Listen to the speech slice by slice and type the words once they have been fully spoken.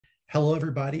Hello,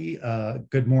 everybody.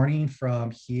 Good morning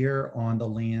from here on the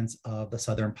lands of the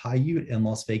Southern Paiute in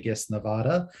Las Vegas,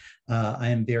 Nevada. I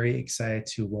am very excited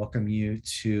to welcome you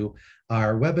to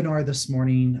our webinar this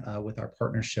morning with our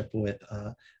partnership with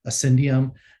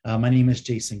Ascendium. My name is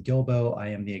Jason Gilbo. I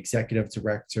am the Executive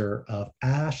Director of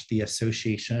ASHE, the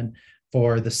Association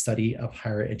for the Study of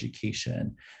Higher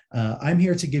Education. I'm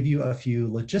here to give you a few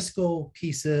logistical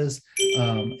pieces,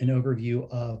 an overview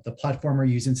of the platform we're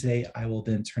using today. I will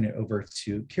then turn it over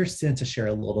to Kirsten to share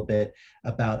a little bit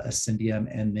about Ascendium,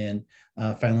 and then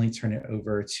finally turn it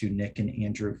over to Nick and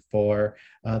Andrew for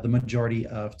the majority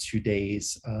of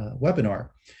today's webinar.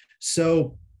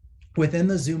 So within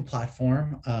the Zoom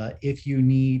platform, if you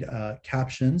need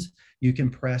captions, you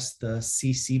can press the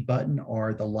CC button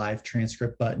or the live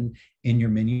transcript button in your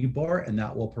menu bar, and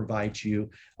that will provide you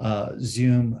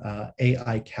Zoom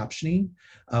AI captioning.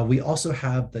 We also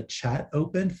have the chat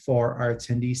open for our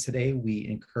attendees today. We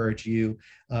encourage you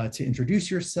to introduce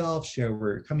yourself, share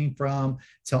where you're coming from,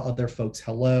 tell other folks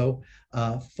hello.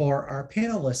 For our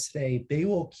panelists today, they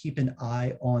will keep an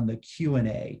eye on the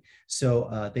Q&A.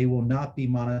 So they will not be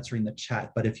monitoring the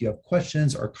chat, but if you have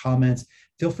questions or comments,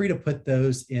 feel free to put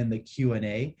those in the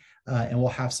Q&A, and we'll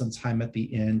have some time at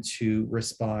the end to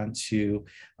respond to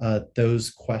those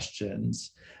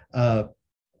questions.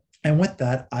 And with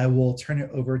that, I will turn it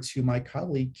over to my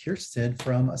colleague, Kirsten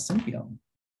from Ascendium.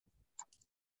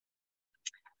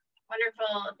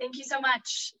 Wonderful. Thank you so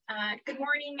much. Good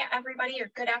morning, everybody,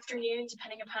 or good afternoon,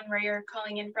 depending upon where you're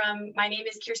calling in from. My name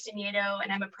is Kirsten Yedo,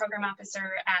 and I'm a program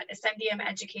officer at Ascendium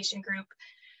Education Group.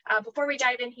 Before we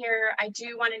dive in here, I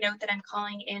do want to note that I'm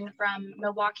calling in from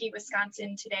Milwaukee,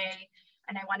 Wisconsin today,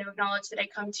 and I want to acknowledge that I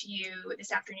come to you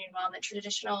this afternoon while in the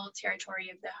traditional territory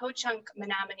of the Ho-Chunk,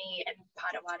 Menominee, and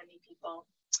Potawatomi people.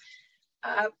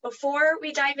 Before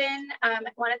we dive in, I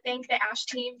want to thank the ASHE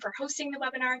team for hosting the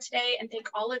webinar today, and thank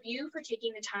all of you for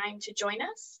taking the time to join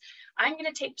us. I'm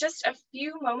going to take just a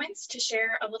few moments to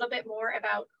share a little bit more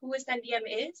about who Ascendium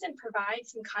is and provide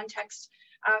some context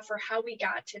for how we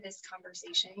got to this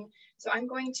conversation. So I'm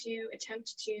going to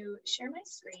attempt to share my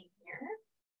screen here.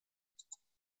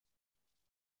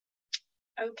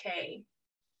 Okay.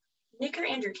 Nick or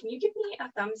Andrew, can you give me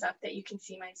a thumbs up that you can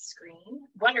see my screen?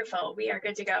 Wonderful, we are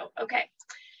good to go. Okay,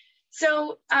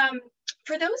 so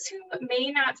for those who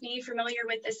may not be familiar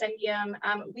with Ascendium,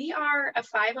 we are a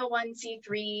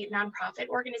 501c3 nonprofit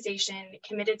organization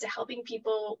committed to helping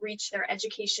people reach their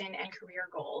education and career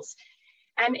goals.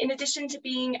 And in addition to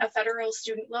being a federal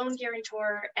student loan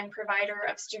guarantor and provider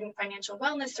of student financial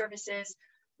wellness services,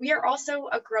 we are also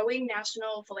a growing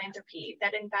national philanthropy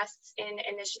that invests in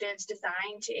initiatives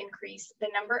designed to increase the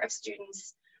number of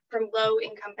students from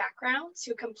low-income backgrounds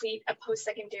who complete a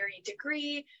post-secondary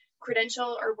degree,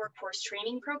 credential, or workforce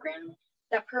training program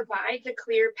that provides a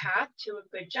clear path to a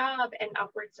good job and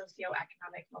upward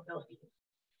socioeconomic mobility.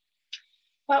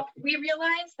 But we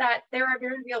realize that there are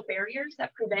very real barriers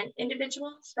that prevent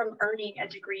individuals from earning a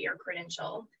degree or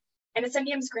credential. And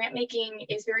Ascendium's grant making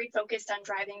is very focused on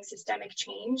driving systemic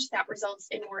change that results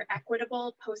in more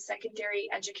equitable post-secondary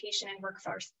education and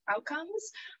workforce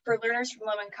outcomes for learners from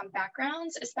low-income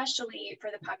backgrounds, especially for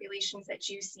the populations that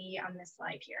you see on this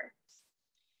slide here.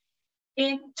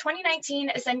 In 2019,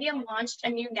 Ascendium launched a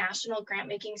new national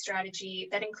grant-making strategy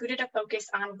that included a focus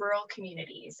on rural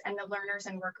communities and the learners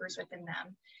and workers within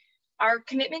them. Our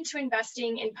commitment to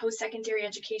investing in post-secondary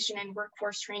education and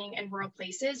workforce training in rural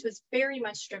places was very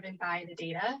much driven by the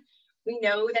data. We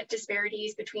know that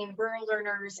disparities between rural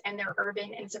learners and their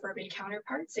urban and suburban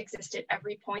counterparts exist at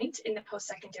every point in the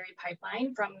post-secondary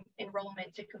pipeline from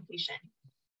enrollment to completion.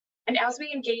 And as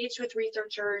we engaged with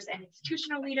researchers and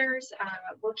institutional leaders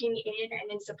working in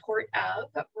and in support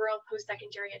of rural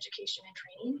post-secondary education and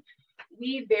training,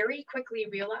 we very quickly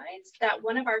realized that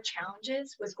one of our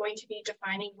challenges was going to be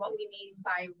defining what we mean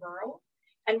by rural,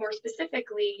 and more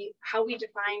specifically, how we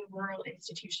define rural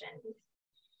institutions.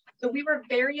 So we were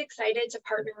very excited to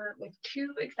partner with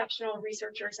two exceptional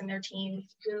researchers and their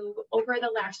teams who, over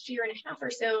the last year and a half or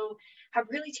so, have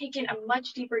really taken a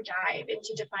much deeper dive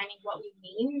into defining what we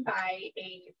mean by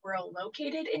a rural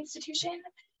located institution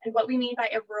and what we mean by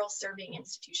a rural serving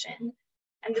institution.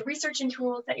 And the research and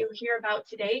tools that you'll hear about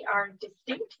today are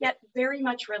distinct yet very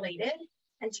much related.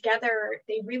 And together,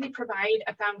 they really provide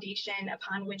a foundation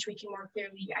upon which we can more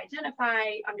clearly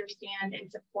identify, understand,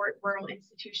 and support rural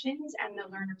institutions and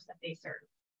the learners that they serve.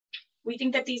 We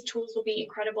think that these tools will be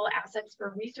incredible assets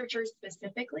for researchers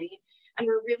specifically, and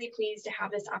we're really pleased to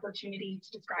have this opportunity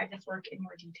to describe this work in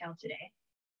more detail today.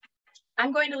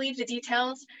 I'm going to leave the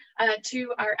details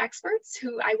to our experts,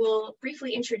 who I will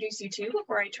briefly introduce you to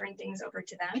before I turn things over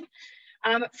to them.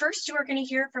 First, you are going to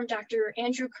hear from Dr.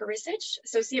 Andrew Karisic,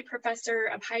 Associate Professor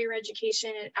of Higher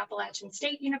Education at Appalachian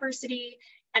State University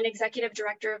and Executive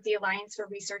Director of the Alliance for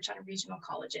Research on Regional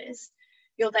Colleges.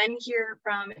 You'll then hear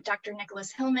from Dr.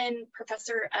 Nicholas Hillman,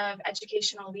 Professor of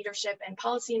Educational Leadership and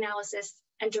Policy Analysis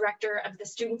and Director of the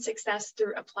Student Success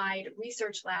through Applied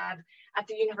Research Lab at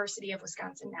the University of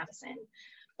Wisconsin-Madison.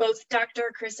 Both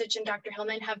Dr. Karisic and Dr.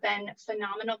 Hillman have been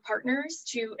phenomenal partners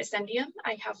to Ascendium.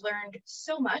 I have learned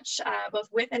so much, both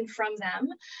with and from them,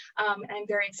 and I'm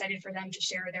very excited for them to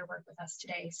share their work with us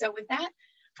today. So with that,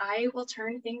 I will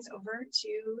turn things over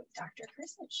to Dr.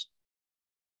 Karisic.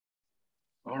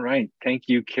 All right, thank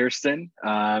you, Kirsten.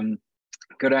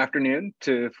 Good afternoon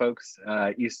to folks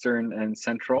Eastern and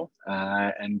Central,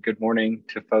 and good morning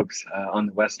to folks on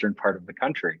the Western part of the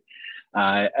country.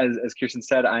 As Kirsten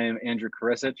said, I am Andrew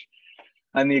Karisic.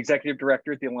 I'm the Executive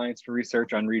Director at the Alliance for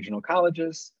Research on Regional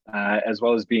Colleges, as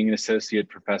well as being an Associate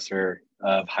Professor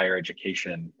of Higher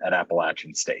Education at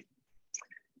Appalachian State.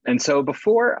 And so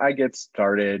before I get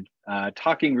started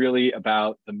talking really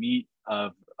about the meat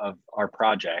of our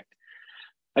project,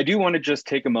 I do want to just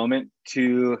take a moment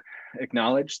to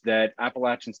acknowledge that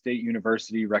Appalachian State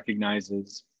University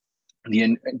recognizes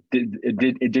the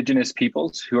indigenous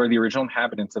peoples who are the original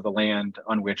inhabitants of the land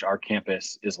on which our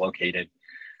campus is located.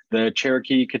 The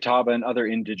Cherokee, Catawba, and other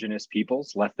indigenous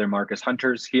peoples left their mark as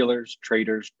hunters, healers,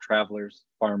 traders, travelers,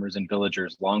 farmers, and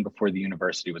villagers long before the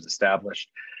university was established.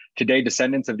 Today,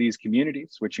 descendants of these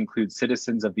communities, which include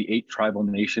citizens of the 8 tribal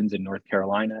nations in North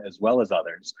Carolina, as well as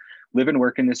others, live and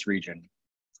work in this region,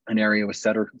 an area with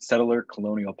settler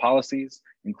colonial policies,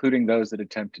 including those that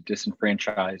attempt to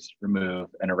disenfranchise, remove,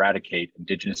 and eradicate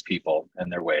indigenous people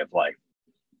and their way of life.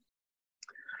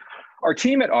 Our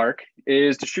team at ARC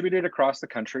is distributed across the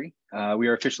country. We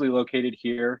are officially located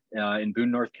here in Boone,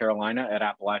 North Carolina at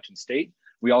Appalachian State.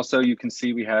 We also, you can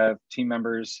see we have team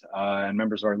members and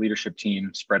members of our leadership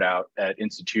team spread out at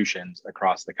institutions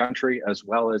across the country, as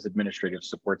well as administrative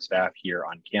support staff here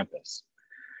on campus.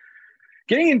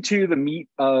 Getting into the meat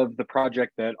of the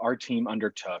project that our team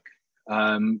undertook,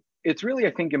 it's really,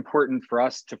 I think, important for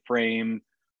us to frame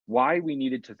why we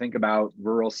needed to think about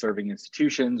rural serving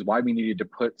institutions, why we needed to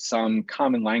put some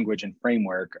common language and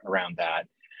framework around that.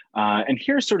 And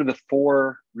here's sort of the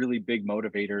 4 really big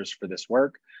motivators for this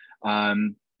work.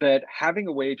 That having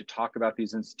a way to talk about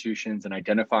these institutions and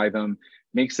identify them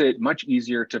makes it much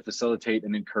easier to facilitate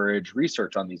and encourage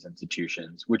research on these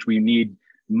institutions, which we need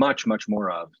much, much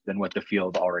more of than what the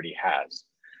field already has.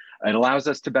 It allows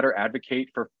us to better advocate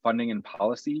for funding and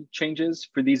policy changes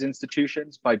for these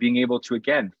institutions by being able to,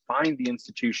 again, find the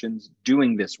institutions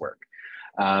doing this work.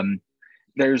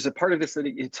 There's a part of this that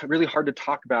it's really hard to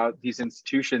talk about these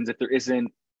institutions if there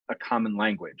isn't a common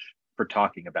language for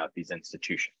talking about these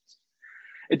institutions.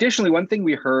 Additionally, one thing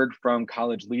we heard from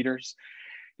college leaders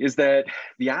is that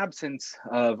the absence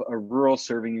of a rural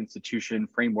serving institution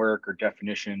framework or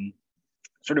definition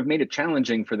sort of made it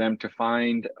challenging for them to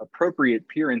find appropriate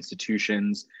peer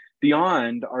institutions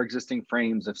beyond our existing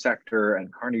frames of sector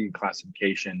and Carnegie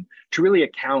classification to really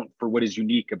account for what is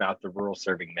unique about the rural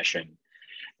serving mission.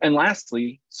 And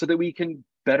lastly, so that we can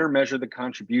better measure the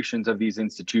contributions of these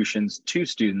institutions to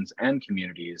students and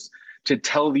communities to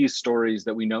tell these stories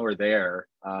that we know are there.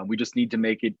 We just need to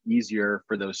make it easier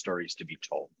for those stories to be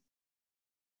told.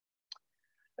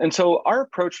 And so our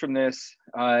approach from this,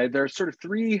 there are sort of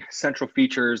 3 central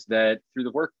features that through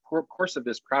the course of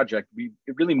this project,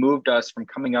 it really moved us from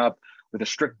coming up with a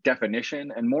strict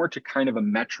definition and more to kind of a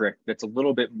metric that's a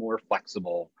little bit more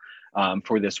flexible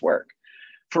for this work.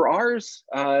 For ours,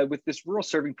 with this rural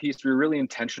serving piece, we were really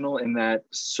intentional in that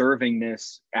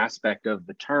servingness aspect of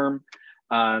the term.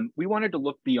 We wanted to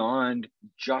look beyond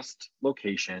just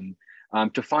location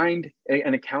to find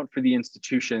an account for the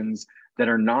institutions that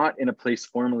are not in a place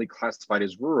formally classified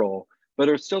as rural, but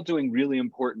are still doing really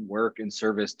important work in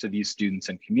service to these students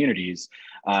and communities.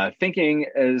 Thinking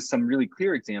as some really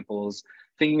clear examples,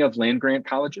 thinking of land-grant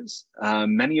colleges.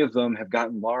 Many of them have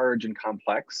gotten large and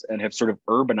complex and have sort of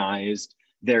urbanized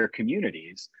their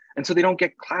communities. And so they don't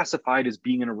get classified as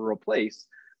being in a rural place,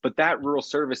 but that rural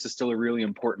service is still a really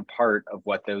important part of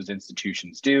what those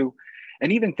institutions do.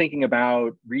 And even thinking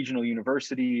about regional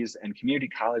universities and community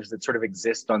colleges that sort of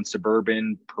exist on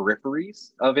suburban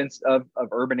peripheries of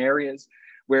urban areas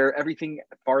where everything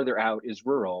farther out is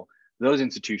rural, those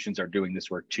institutions are doing this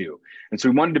work too. And so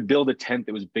we wanted to build a tent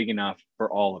that was big enough for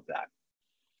all of that.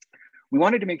 We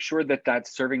wanted to make sure that that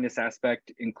servingness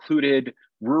aspect included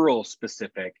rural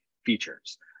specific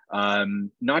features,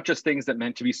 not just things that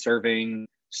meant to be serving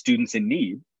students in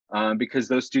need, because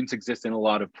those students exist in a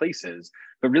lot of places,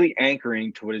 but really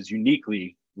anchoring to what is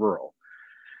uniquely rural.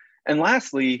 And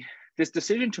lastly, this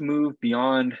decision to move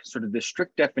beyond sort of the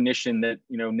strict definition that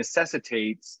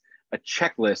necessitates a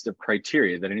checklist of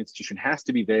criteria that an institution has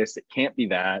to be this, it can't be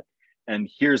that, and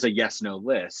here's a yes/no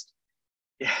list.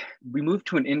 We moved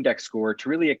to an index score to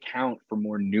really account for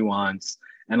more nuance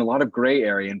and a lot of gray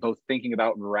area in both thinking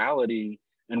about virality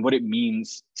and what it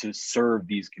means to serve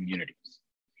these communities.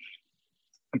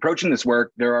 Approaching this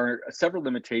work, there are several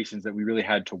limitations that we really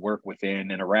had to work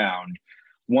within and around.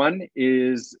 One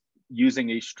is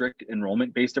using a strict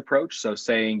enrollment-based approach. So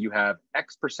saying you have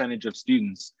X percentage of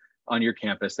students on your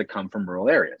campus that come from rural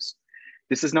areas.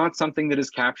 This is not something that is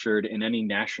captured in any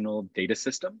national data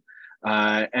system.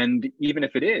 And even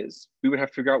if it is, we would have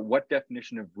to figure out what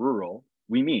definition of rural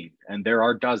we mean, and there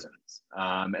are dozens.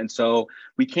 And so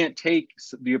we can't take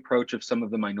the approach of some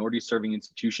of the minority serving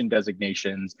institution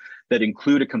designations that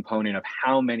include a component of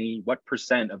what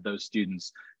percent of those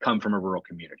students come from a rural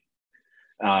community.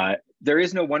 There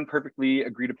is no one perfectly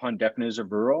agreed upon definition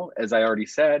of rural, as I already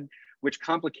said, which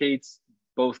complicates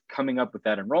both coming up with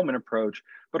that enrollment approach,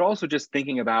 but also just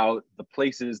thinking about the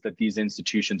places that these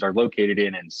institutions are located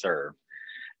in and serve.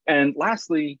 And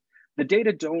lastly, the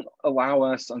data don't allow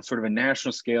us on sort of a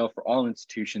national scale for all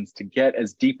institutions to get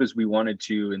as deep as we wanted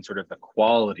to in sort of the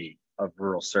quality of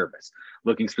rural service,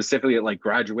 looking specifically at like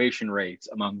graduation rates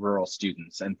among rural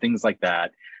students and things like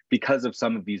that because of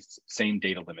some of these same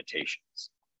data limitations.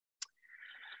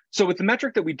 So with the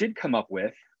metric that we did come up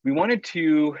with, we wanted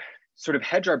to sort of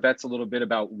hedge our bets a little bit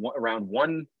around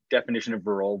one definition of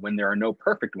rural when there are no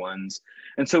perfect ones.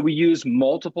 And so we use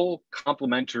multiple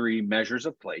complementary measures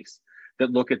of place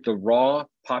that look at the raw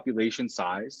population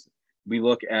size. We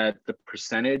look at the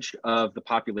percentage of the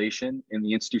population in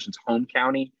the institution's home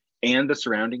county and the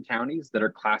surrounding counties that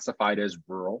are classified as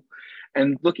rural,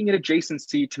 and looking at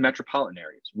adjacency to metropolitan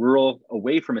areas. Rural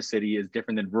away from a city is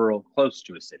different than rural close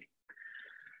to a city.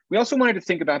 We also wanted to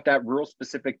think about that rural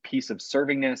specific piece of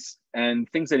servingness and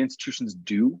things that institutions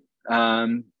do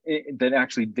that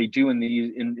actually they do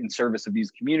in service of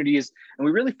these communities. And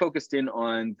we really focused in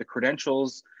on the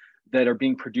credentials that are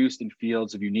being produced in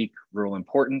fields of unique rural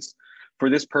importance. For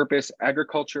this purpose,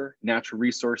 agriculture, natural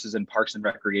resources, and parks and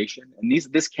recreation. And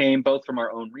this came both from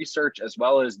our own research as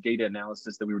well as data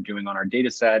analysis that we were doing on our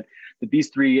data set, that these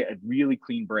three had really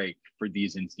clean break for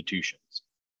these institutions.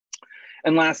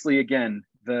 And lastly, again,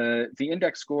 the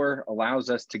index score allows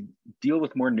us to deal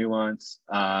with more nuance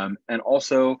and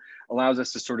also allows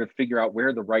us to sort of figure out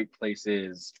where the right place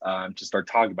is to start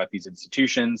talking about these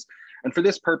institutions. And for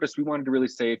this purpose, we wanted to really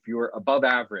say if you're above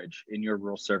average in your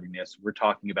rural servingness, we're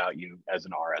talking about you as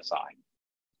an RSI.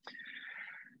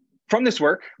 From this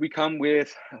work, we come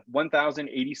with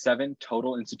 1,087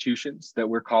 total institutions that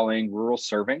we're calling rural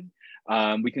serving.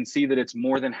 We can see that it's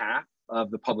more than half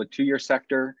of the public two-year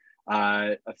sector,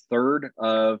 a third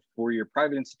of four-year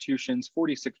private institutions,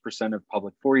 46% of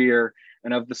public four-year,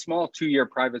 and of the small two-year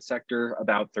private sector,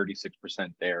 about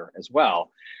 36% there as well.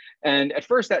 And at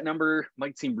first that number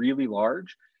might seem really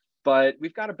large, but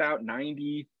we've got about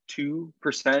 92%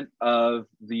 of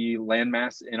the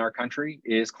landmass in our country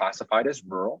is classified as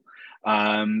rural.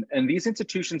 And these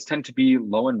institutions tend to be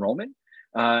low enrollment.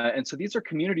 And so these are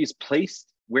communities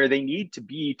placed where they need to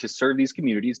be to serve these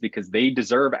communities because they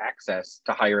deserve access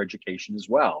to higher education as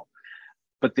well.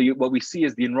 But what we see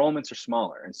is the enrollments are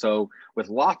smaller. And so with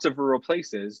lots of rural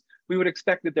places, we would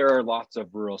expect that there are lots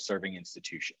of rural serving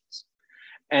institutions.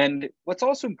 And what's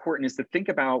also important is to think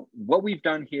about what we've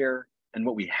done here and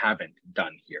what we haven't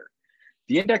done here.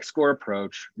 The index score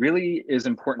approach really is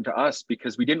important to us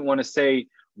because we didn't want to say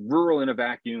rural in a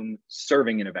vacuum,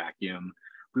 serving in a vacuum.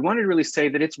 We wanted to really say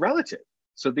that it's relative.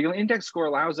 So the index score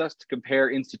allows us to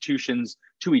compare institutions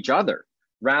to each other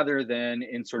rather than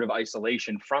in sort of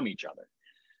isolation from each other.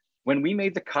 When we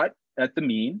made the cut at the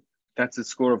mean, that's a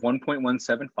score of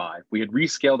 1.175. We had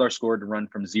rescaled our score to run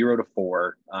from 0 to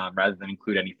 4 rather than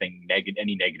include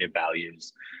any negative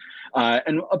values.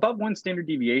 And above one standard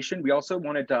deviation, we also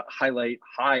wanted to highlight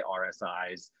high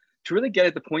RSIs to really get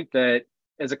at the point that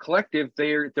as a collective,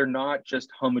 they're not just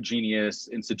homogeneous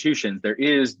institutions. There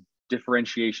is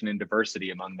differentiation and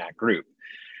diversity among that group.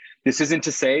 This isn't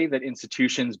to say that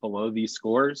institutions below these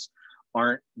scores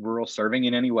aren't rural serving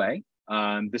in any way.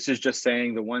 This is just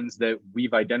saying the ones that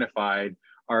we've identified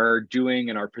are doing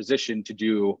and are positioned to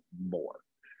do more.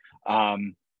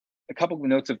 A couple of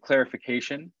notes of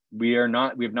clarification. We have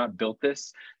not built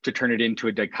this to turn it into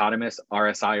a dichotomous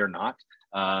RSI or not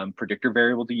predictor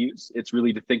variable to use. It's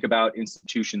really to think about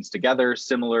institutions together,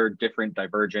 similar, different,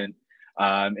 divergent,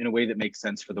 in a way that makes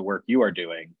sense for the work you are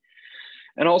doing.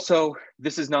 And also,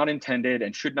 this is not intended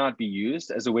and should not be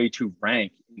used as a way to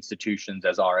rank institutions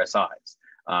as RSIs.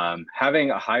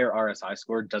 Having a higher RSI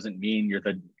score doesn't mean you're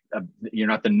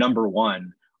not the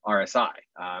 #1 RSI.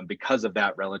 Because of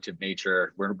that relative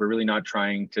nature, we're really not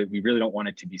trying to, we really don't want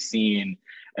it to be seen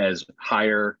as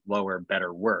higher, lower,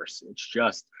 better, worse. It's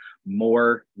just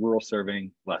more rural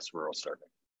serving, less rural serving.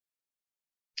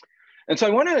 And so I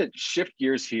want to shift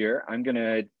gears here. I'm going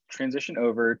to transition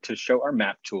over to show our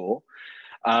map tool.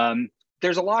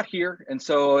 There's a lot here. And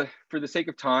so for the sake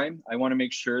of time, I want to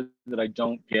make sure that I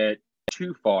don't get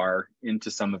too far into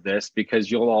some of this,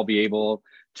 because you'll all be able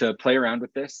to play around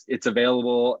with this. It's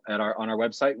available on our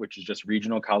website, which is just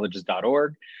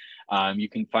regionalcolleges.org. You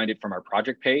can find it from our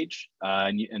project page,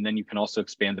 and then you can also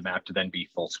expand the map to then be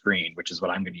full screen, which is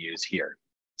what I'm going to use here.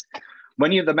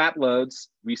 When the map loads,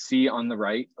 we see on the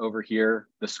right over here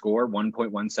the score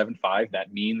 1.175,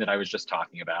 that mean that I was just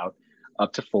talking about,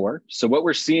 up to 4. So what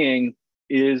we're seeing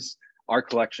is our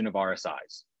collection of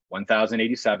RSIs,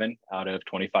 1,087 out of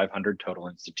 2,500 total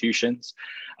institutions.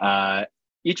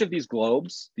 Each of these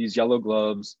globes, these yellow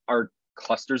globes, are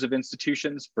clusters of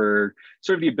institutions for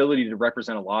sort of the ability to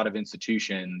represent a lot of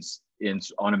institutions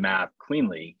on a map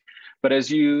cleanly. But as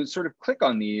you sort of click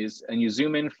on these and you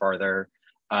zoom in farther,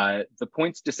 the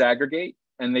points disaggregate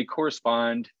and they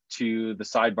correspond to the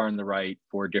sidebar on the right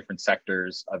for different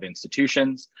sectors of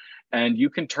institutions. And you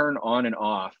can turn on and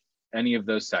off any of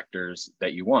those sectors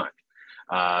that you want.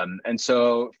 And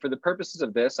so for the purposes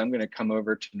of this, I'm going to come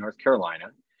over to North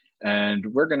Carolina, and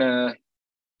we're going to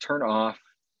turn off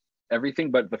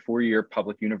everything but the 4-year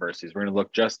public universities. We're going to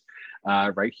look just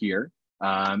right here.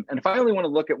 And if I only want to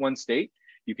look at one state,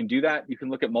 you can do that. You can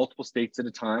look at multiple states at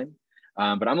a time,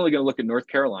 but I'm only going to look at North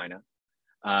Carolina.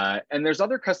 And there's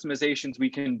other customizations we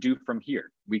can do from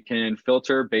here. We can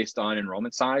filter based on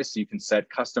enrollment size, so you can set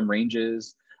custom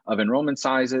ranges of enrollment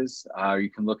sizes. You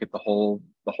can look at the whole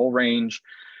range.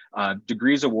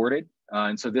 Degrees awarded,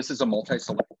 and so this is a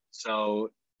multi-select.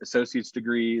 So associate's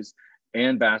degrees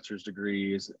and bachelor's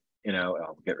degrees.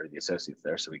 I'll get rid of the associates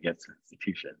there so we get to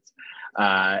institutions,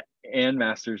 and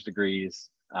master's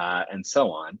degrees, and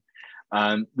so on.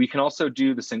 We can also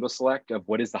do the single select of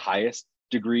what is the highest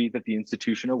degree that the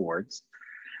institution awards.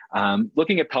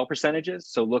 Looking at Pell percentages,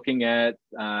 so looking at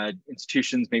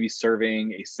institutions maybe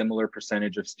serving a similar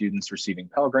percentage of students receiving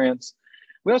Pell grants.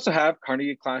 We also have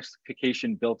Carnegie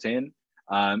classification built in.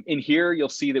 In here, you'll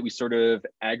see that we sort of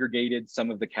aggregated some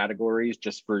of the categories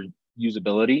just for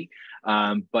usability.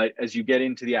 But as you get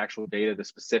into the actual data,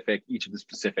 each of the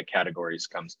specific categories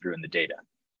comes through in the data.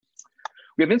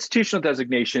 We have institutional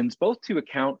designations, both to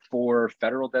account for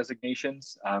federal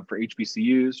designations for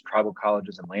HBCUs, tribal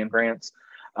colleges, and land grants.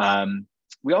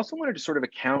 We also wanted to sort of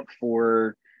account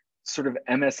for sort of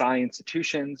MSI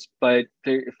institutions, but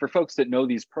for folks that know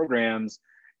these programs,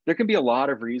 there can be a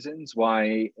lot of reasons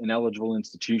why an eligible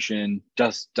institution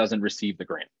doesn't receive the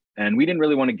grant. And we didn't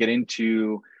really want to get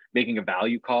into making a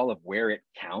value call of where it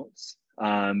counts.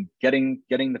 Getting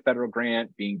the federal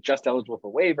grant, being just eligible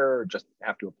for waiver, or just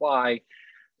have to apply.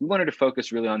 We wanted to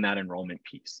focus really on that enrollment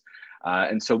piece.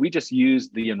 And so we just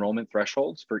used the enrollment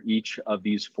thresholds for each of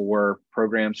these 4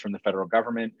 programs from the federal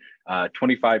government,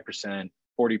 25%,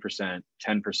 40%,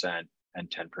 10%, and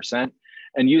 10%,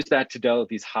 and use that to develop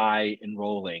these high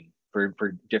enrolling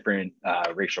for different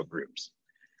racial groups.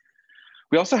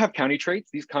 We also have county traits.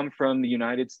 These come from the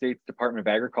United States Department of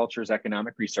Agriculture's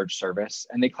Economic Research Service,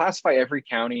 and they classify every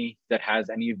county that has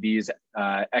any of these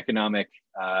economic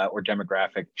or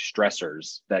demographic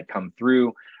stressors that come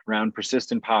through around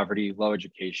persistent poverty, low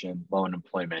education, low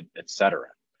unemployment, et cetera.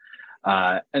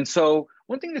 And so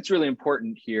one thing that's really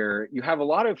important here, you have a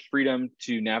lot of freedom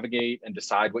to navigate and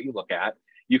decide what you look at.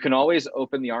 You can always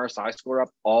open the RSI score up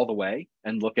all the way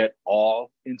and look at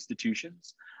all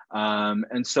institutions.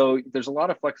 And so there's a lot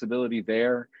of flexibility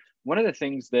there. One of the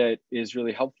things that is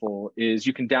really helpful is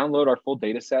you can download our full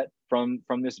data set from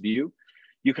this view.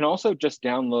 You can also just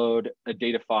download a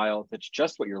data file that's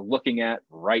just what you're looking at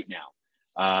right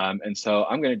now. And so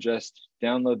I'm going to just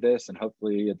download this, and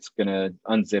hopefully it's going to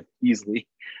unzip easily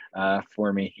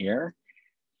for me here.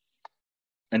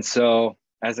 And so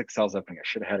as Excel's opening, I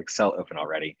should have had Excel open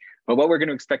already. But what we're going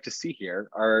to expect to see here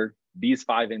are these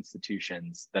 5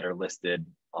 institutions that are listed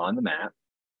on the map.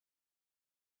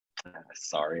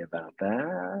 Sorry about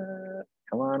that.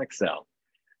 Come on, Excel.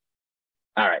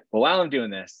 All right, well, while I'm doing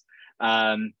this,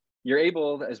 you're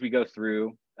able, as we go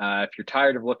through, if you're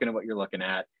tired of looking at what you're looking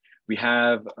at, we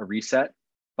have a reset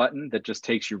button that just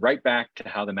takes you right back to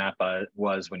how the map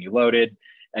was when you loaded,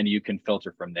 and you can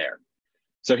filter from there.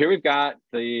 So here we've got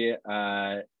the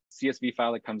CSV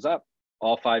file that comes up,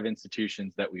 all 5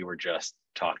 institutions that we were just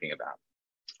talking about.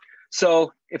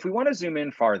 So if we want to zoom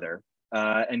in farther,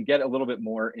 and get a little bit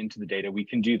more into the data, we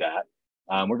can do that.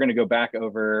 We're going to go back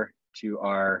over to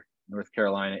our North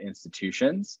Carolina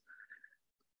institutions,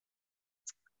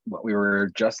 what we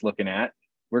were just looking at.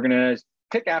 We're going to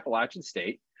pick Appalachian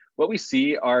State. What we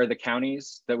see are the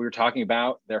counties that we were talking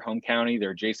about, their home county,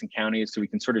 their adjacent counties, so we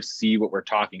can sort of see what we're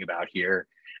talking about here.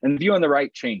 And the view on the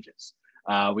right changes.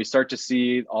 We start to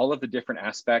see all of the different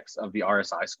aspects of the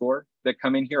RSI score that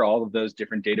come in here, all of those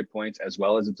different data points, as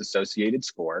well as its associated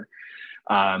score.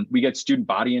 We get student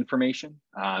body information,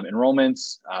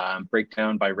 enrollments,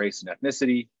 breakdown by race and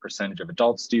ethnicity, percentage of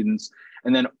adult students,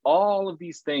 and then all of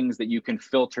these things that you can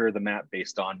filter the map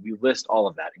based on. We list all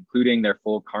of that, including their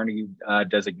full Carnegie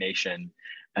designation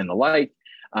and the like,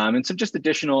 and some just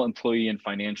additional employee and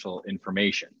financial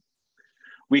information.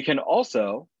 We can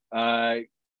also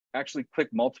actually click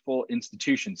multiple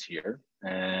institutions here,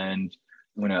 and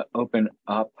I'm going to open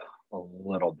up a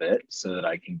little bit so that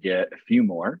I can get a few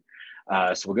more.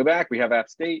 So we'll go back. We have App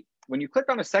State. When you click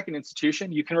on a second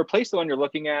institution, you can replace the one you're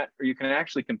looking at, or you can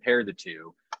actually compare the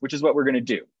two, which is what we're going to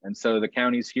do. And so the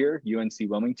counties here, UNC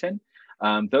Wilmington,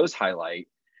 those highlight.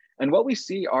 And what we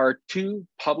see are two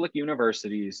public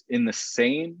universities in the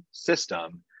same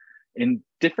system in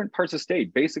different parts of the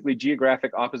state, basically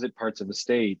geographic opposite parts of the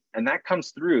state. And that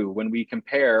comes through when we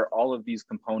compare all of these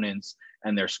components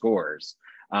and their scores.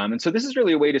 And so this is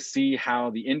really a way to see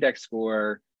how the index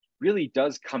score really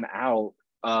does come out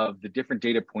of the different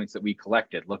data points that we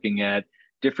collected, looking at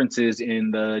differences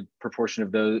in the proportion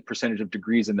of the percentage of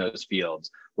degrees in those fields,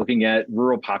 looking at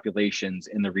rural populations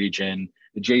in the region,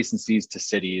 adjacencies to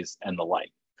cities, and the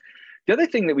like. The other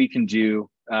thing that we can do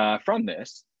from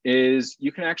this is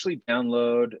you can actually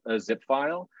download a zip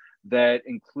file that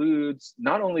includes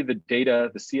not only the data,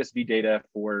 the CSV data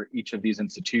for each of these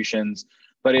institutions,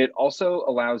 but it also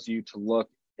allows you to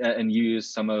look and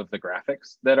use some of the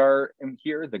graphics that are in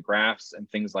here, the graphs and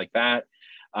things like that.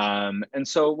 And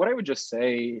so what I would just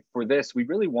say for this, we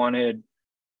really wanted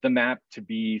the map to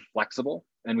be flexible,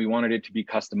 and we wanted it to be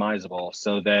customizable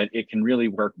so that it can really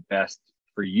work best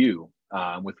for you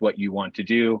with what you want to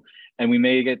do. And we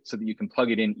made it so that you can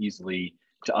plug it in easily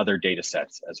to other data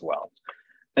sets as well.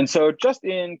 And so just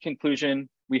in conclusion,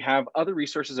 we have other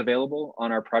resources available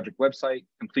on our project website,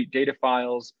 complete data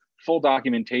files, full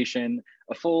documentation,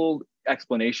 a full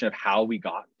explanation of how we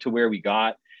got to where we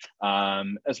got,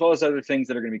 as well as other things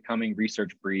that are going to be coming,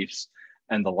 research briefs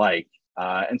and the like.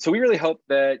 And so we really hope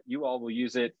that you all will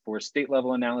use it for state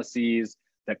level analyses,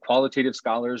 that qualitative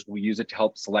scholars will use it to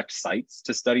help select sites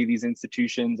to study these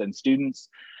institutions and students.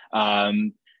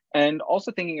 And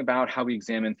also thinking about how we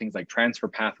examine things like transfer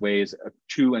pathways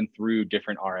to and through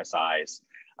different RSIs.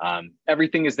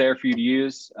 Everything is there for you to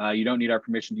use. You don't need our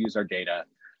permission to use our data.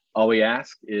 All we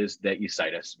ask is that you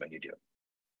cite us when you do.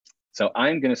 So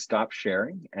I'm going to stop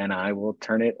sharing and I will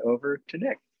turn it over to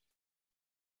Nick.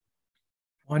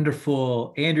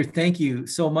 Wonderful. Andrew, thank you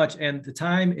so much. And the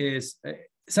time is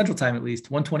Central Time, at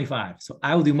least 1:25. So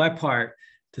I will do my part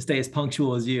to stay as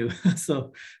punctual as you.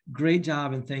 So great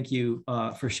job. And thank you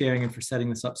for sharing and for setting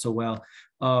this up so well.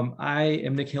 I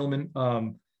am Nick Hillman.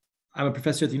 I'm a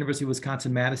professor at the University of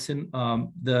Wisconsin-Madison.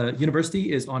 The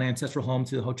university is on ancestral home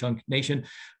to the Ho-Chunk Nation.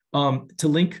 To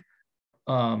link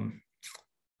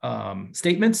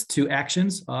statements to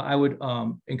actions, I would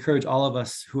encourage all of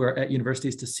us who are at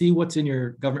universities to see what's in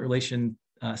your government relation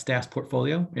staff's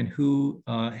portfolio and who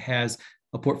has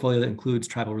a portfolio that includes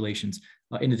tribal relations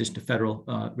in addition to federal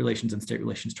relations and state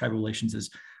relations. Tribal relations is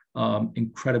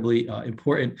incredibly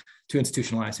important to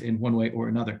institutionalize in one way or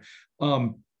another.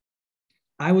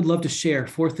 I would love to share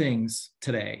 4 things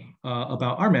today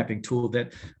about our mapping tool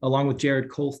that, along with Jared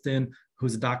Colston,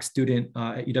 who's a doc student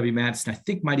at UW-Madison, I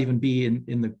think might even be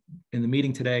in the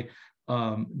meeting today,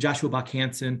 Joshua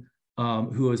Bach-Hansen,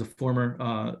 who is a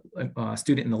former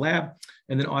student in the lab,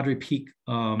 and then Audrey Peak.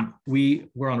 We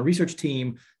were on a research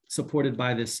team supported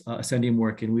by this Ascendium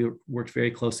work, and we worked very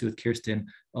closely with Kirsten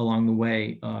along the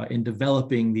way in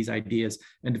developing these ideas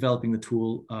and developing the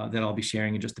tool that I'll be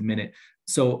sharing in just a minute.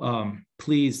 So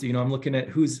please, I'm looking at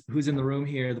who's in the room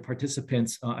here, the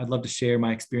participants. I'd love to share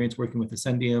my experience working with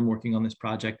Ascendium, working on this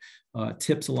project,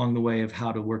 tips along the way of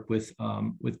how to work with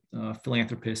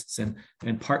philanthropists and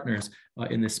partners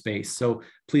in this space. So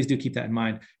please do keep that in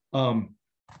mind.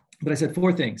 But I said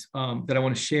 4 things that I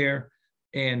want to share,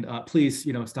 and please,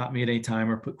 stop me at any time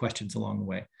or put questions along the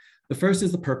way. The first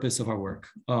is the purpose of our work.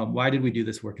 Why did we do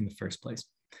this work in the first place?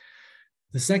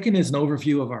 The second is an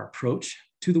overview of our approach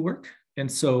to the work. And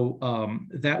so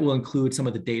that will include some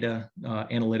of the data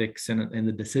analytics and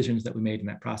the decisions that we made in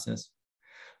that process.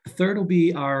 The third will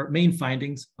be our main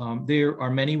findings. There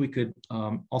are many we could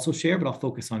also share, but I'll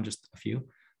focus on just a few.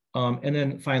 And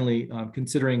then finally,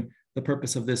 considering the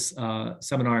purpose of this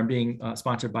seminar and being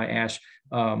sponsored by ASHE,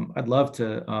 I'd love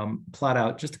to plot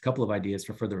out just a couple of ideas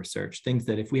for further research, things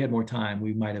that if we had more time,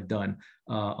 we might have done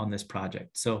on this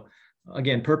project. So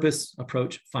again, purpose,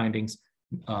 approach, findings,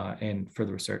 and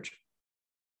further research.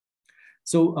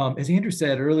 So as Andrew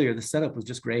said earlier, the setup was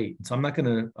just great. So I'm not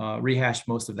going to rehash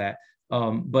most of that.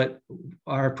 But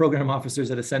our program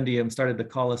officers at Ascendium started to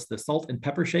call us the salt and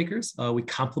pepper shakers. We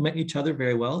complement each other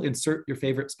very well. Insert your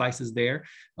favorite spices there.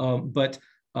 But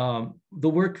the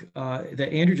work that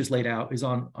Andrew just laid out is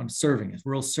on serving,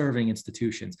 rural serving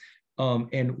institutions.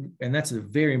 And that's a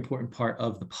very important part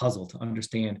of the puzzle to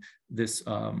understand this,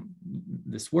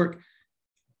 this work.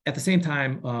 At the same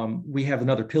time, we have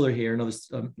another pillar here,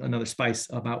 another spice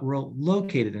about rural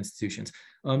located institutions.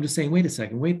 I'm just saying, wait a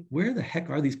second, where the heck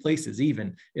are these places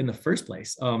even in the first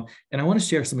place? And I want to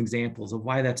share some examples of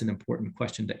why that's an important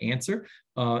question to answer.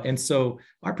 And so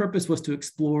our purpose was to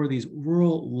explore these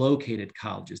rural located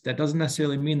colleges. That doesn't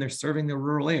necessarily mean they're serving the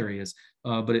rural areas,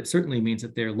 but it certainly means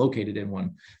that they're located in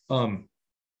one.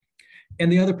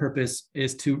 And the other purpose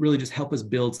is to really just help us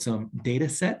build some data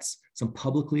sets, some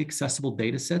publicly accessible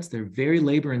data sets. They're very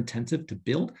labor intensive to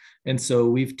build. And so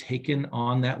we've taken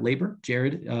on that labor.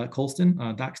 Jared Colston,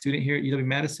 doc student here at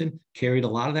UW-Madison, carried a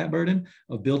lot of that burden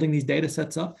of building these data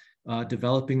sets up,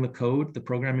 developing the code, the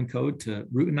programming code to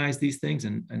routinize these things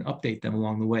and update them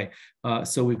along the way.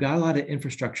 So we've got a lot of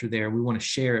infrastructure there. We want to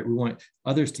share it. We want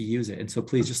others to use it. And so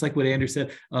please, just like what Andrew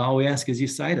said, all we ask is you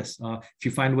cite us. If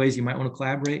you find ways you might want to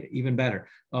collaborate, even better.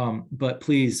 But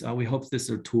please, we hope this is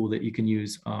a tool that you can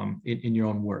use in your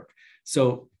own work.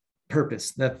 So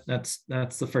purpose, that's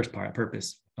the first part,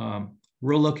 purpose.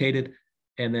 Rural located,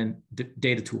 and then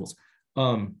data tools.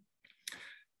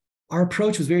 Our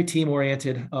approach was very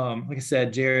team-oriented. Like I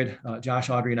said, Jared, Josh,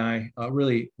 Audrey, and I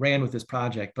really ran with this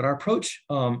project, but our approach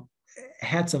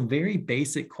had some very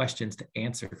basic questions to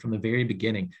answer from the very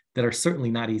beginning that are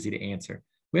certainly not easy to answer.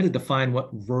 We had to define what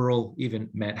rural even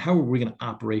meant. How were we going to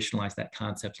operationalize that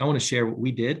concept? So I want to share what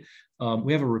we did.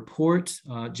 We have a report.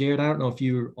 Jared, I don't know if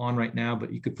you're on right now,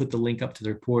 but you could put the link up to the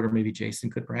report, or maybe Jason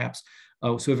could perhaps.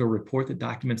 So we have a report that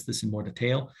documents this in more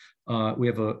detail. We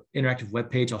have an interactive web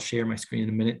page. I'll share my screen in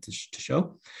a minute to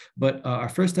show. But our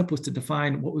first step was to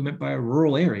define what we meant by a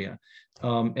rural area.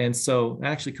 And so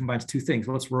that actually combines two things: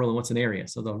 what's rural and what's an area.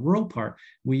 So the rural part,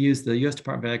 we use the U.S.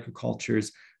 Department of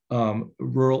Agriculture's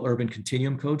rural urban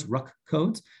continuum codes, RUC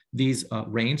codes. These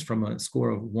range from a score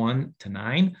of 1 to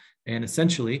 9. And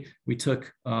essentially, we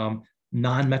took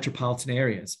non-metropolitan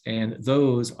areas, and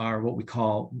those are what we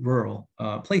call rural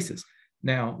places.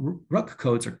 Now, RUC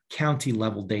codes are county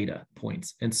level data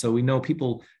points. And so we know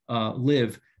people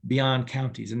live beyond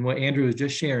counties. And what Andrew was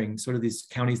just sharing, sort of these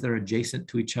counties that are adjacent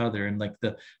to each other, and like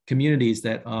the communities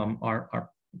that are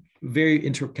very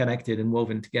interconnected and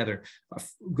woven together,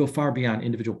 go far beyond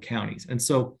individual counties. And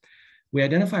so we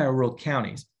identify our rural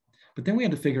counties, but then we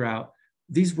had to figure out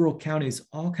these rural counties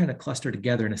all kind of cluster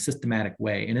together in a systematic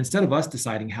way. And instead of us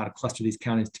deciding how to cluster these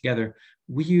counties together,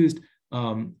 we used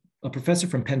a professor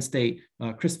from Penn State,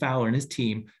 Chris Fowler, and his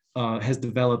team has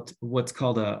developed what's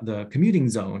called the commuting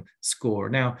zone score.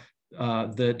 Now,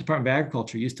 the Department of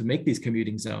Agriculture used to make these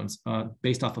commuting zones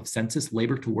based off of census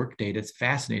labor to work data. It's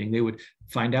fascinating. They would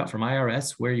find out from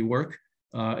IRS where you work,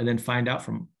 and then find out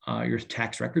from your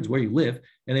tax records where you live,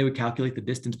 and they would calculate the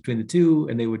distance between the two,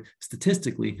 and they would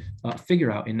statistically figure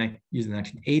out using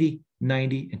 1980,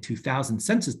 90, and 2000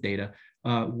 census data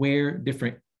where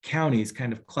different counties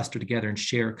kind of cluster together and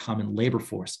share a common labor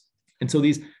force. And so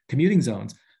these commuting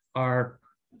zones are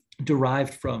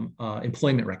derived from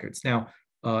employment records. Now,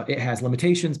 it has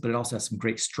limitations, but it also has some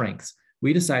great strengths.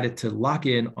 We decided to lock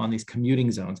in on these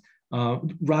commuting zones.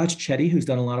 Raj Chetty, who's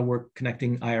done a lot of work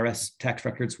connecting IRS tax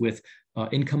records with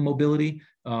income mobility,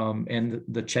 and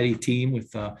the Chetty team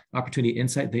with Opportunity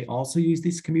Insight, they also use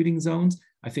these commuting zones.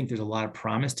 I think there's a lot of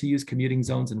promise to use commuting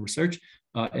zones in research.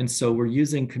 And so we're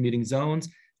using commuting zones,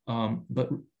 but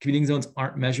commuting zones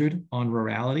aren't measured on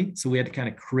rurality. So we had to kind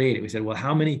of create it. We said, well,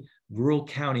 how many rural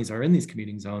counties are in these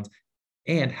commuting zones,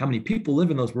 and how many people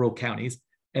live in those rural counties?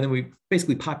 And then we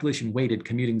basically population weighted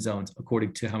commuting zones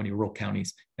according to how many rural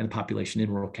counties and the population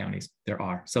in rural counties there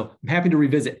are. So I'm happy to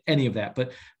revisit any of that,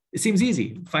 but it seems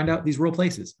easy. Find out these rural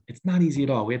places. It's not easy at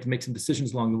all. We have to make some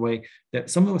decisions along the way that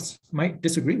some of us might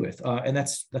disagree with. And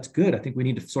that's good. I think we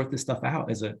need to sort this stuff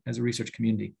out as a research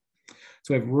community.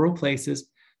 So we have rural places.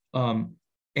 And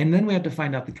then we have to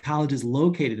find out the colleges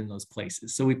located in those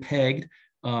places. So we pegged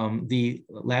the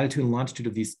latitude and longitude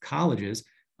of these colleges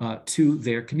to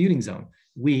their commuting zone.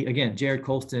 we, again, Jared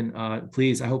Colston,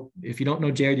 please, I hope if you don't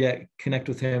know Jared yet, connect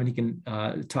with him and he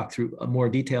can talk through more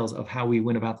details of how we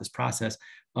went about this process.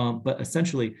 But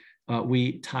essentially,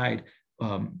 we tied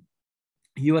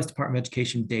U.S. Department of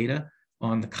Education data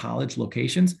on the college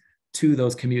locations to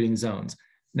those commuting zones.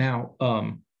 Now,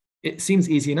 it seems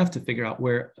easy enough to figure out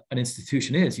where an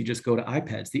institution is. You just go to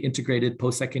IPEDS, the Integrated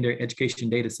Post-Secondary Education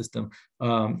Data System,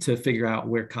 to figure out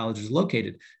where colleges are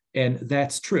located. And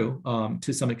that's true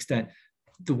to some extent.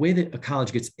 The way that a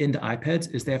college gets into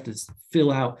IPEDS is they have to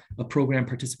fill out a program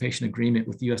participation agreement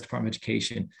with the U.S. Department of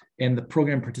Education. And the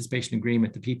program participation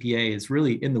agreement, the PPA, is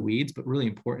really in the weeds, but really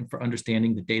important for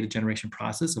understanding the data generation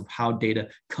process of how data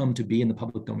come to be in the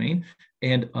public domain.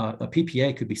 And a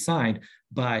PPA could be signed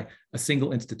by a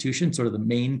single institution, sort of the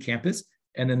main campus,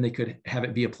 and then they could have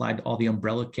it be applied to all the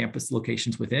umbrella campus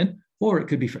locations within, or it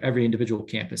could be for every individual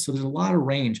campus. So there's a lot of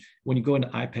range when you go into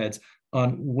IPEDS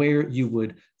on where you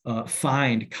would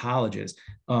find colleges.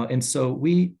 And so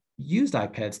we used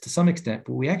IPEDS to some extent,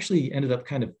 but we actually ended up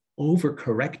kind of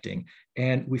overcorrecting.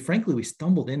 And we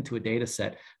stumbled into a data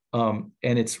set and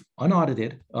it's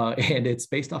unaudited and it's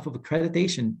based off of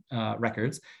accreditation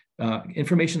records,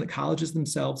 information that colleges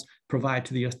themselves provide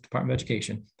to the U.S. Department of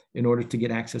Education in order to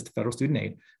get access to federal student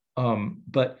aid.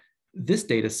 But this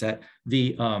data set,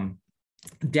 the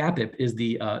DAPIP is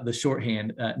the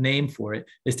shorthand name for it.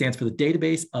 It stands for the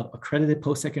Database of Accredited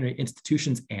Post-Secondary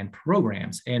Institutions and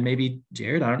Programs. And maybe,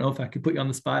 Jared, I don't know if I could put you on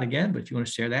the spot again, but if you want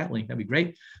to share that link, that'd be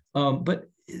great. But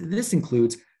this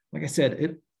includes, like I said,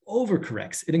 it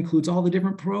overcorrects. It includes all the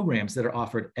different programs that are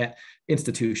offered at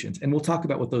institutions. And we'll talk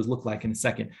about what those look like in a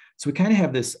second. So we kind of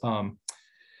have this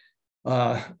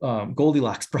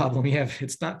Goldilocks problem. We have,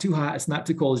 it's not too hot, it's not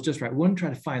too cold, it's just right. We want to try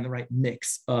to find the right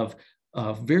mix of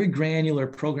very granular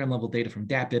program level data from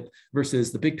DAPIP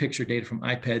versus the big picture data from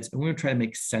IPEDS. And we're going to try to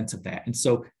make sense of that. And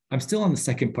so I'm still on the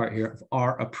second part here of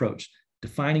our approach,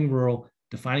 defining rural,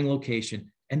 defining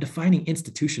location, and defining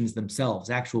institutions themselves,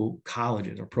 actual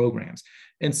colleges or programs.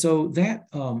 And so that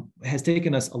has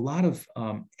taken us a lot of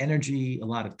energy, a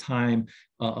lot of time,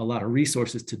 a lot of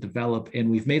resources to develop, and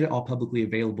we've made it all publicly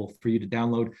available for you to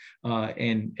download.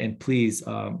 And please,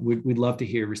 we'd love to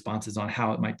hear responses on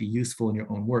how it might be useful in your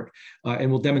own work.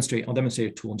 And I'll demonstrate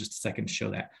a tool in just a second to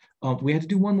show that. We had to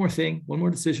do one more thing, one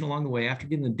more decision along the way after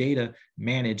getting the data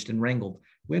managed and wrangled.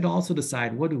 We had to also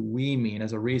decide, what do we mean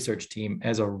as a research team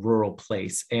as a rural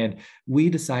place? And we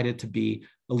decided to be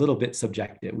a little bit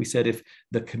subjective. We said if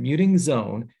the commuting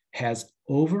zone has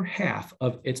over half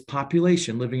of its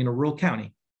population living in a rural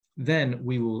county, then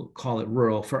we will call it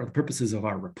rural for the purposes of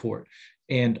our report.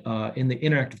 And in the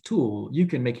interactive tool, you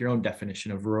can make your own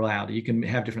definition of rurality. You can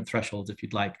have different thresholds if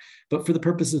you'd like. But for the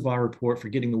purposes of our report, for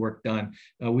getting the work done,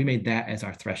 we made that as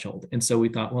our threshold. And so we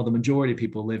thought, well, the majority of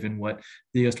people live in what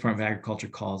the U.S. Department of Agriculture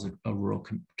calls a rural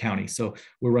county. So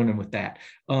we're running with that.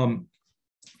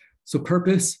 So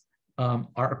purpose,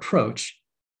 our approach,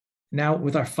 now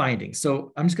with our findings.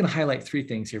 So I'm just going to highlight three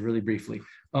things here really briefly.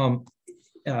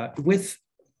 With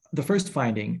the first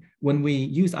finding, when we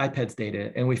use IPEDS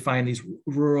data and we find these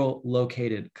rural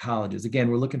located colleges, again,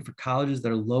 we're looking for colleges that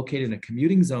are located in a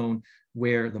commuting zone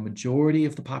where the majority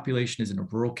of the population is in a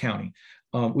rural county.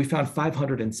 We found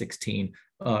 516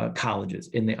 colleges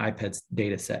in the IPEDS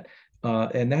data set.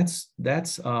 And that's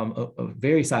a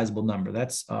very sizable number.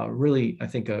 That's really, I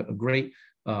think, a great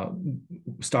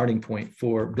starting point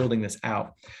for building this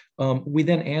out. We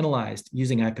then analyzed,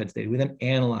 using IPEDS data, we then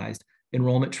analyzed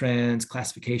enrollment trends,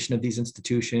 classification of these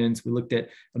institutions. We looked at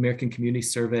American Community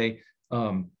Survey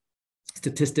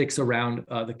statistics around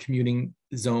the commuting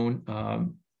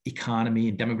zone economy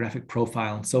and demographic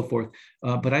profile and so forth.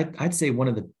 But I'd say one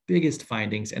of the biggest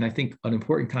findings, and I think an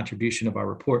important contribution of our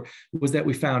report, was that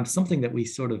we found something that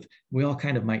we all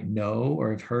kind of might know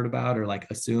or have heard about or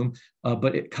like assume,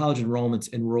 but college enrollments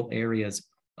in rural areas,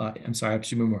 I'm sorry, I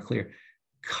should be more clear.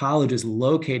 Colleges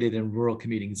located in rural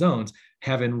commuting zones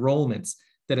have enrollments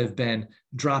that have been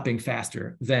dropping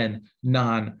faster than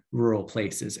non-rural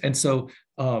places. And so,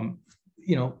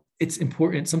 it's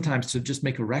important sometimes to just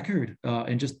make a record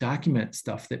and just document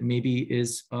stuff that maybe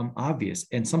is obvious.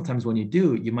 And sometimes when you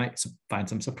do, you might find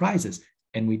some surprises.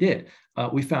 And we did.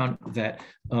 We found that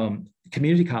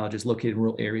community colleges located in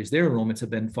rural areas, their enrollments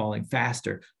have been falling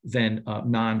faster than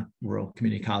non-rural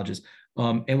community colleges.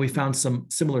 And we found some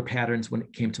similar patterns when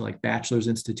it came to like bachelor's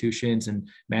institutions and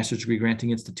master's degree granting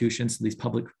institutions, these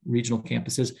public regional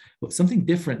campuses. But something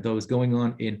different, though, is going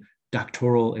on in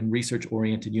doctoral and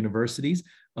research-oriented universities,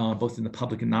 both in the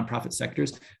public and nonprofit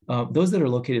sectors. Those that are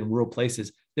located in rural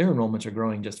places their enrollments are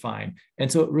growing just fine.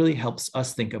 And so it really helps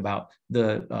us think about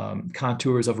the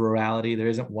contours of rurality. There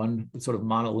isn't one sort of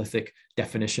monolithic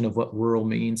definition of what rural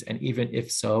means. And even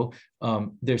if so,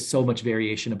 there's so much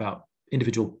variation about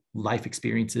individual life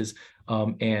experiences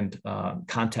and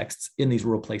contexts in these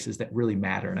rural places that really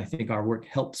matter. And I think our work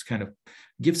helps kind of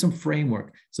give some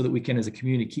framework so that we can, as a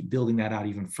community, keep building that out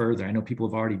even further. I know people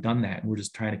have already done that, and we're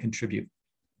just trying to contribute.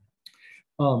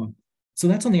 So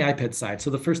that's on the iPad side.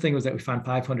 So the first thing was that we found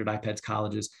 500 iPads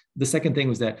colleges. The second thing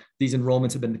was that these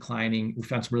enrollments have been declining. We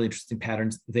found some really interesting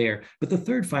patterns there. But the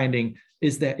third finding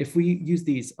is that if we use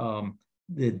these,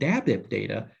 the DAPIP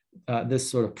data, this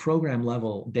sort of program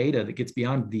level data that gets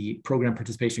beyond the program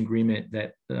participation agreement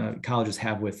that colleges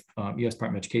have with U.S.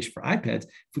 Department of Education for iPads,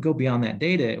 if we go beyond that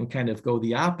data and we kind of go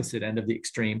the opposite end of the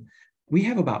extreme, we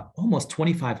have about almost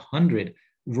 2,500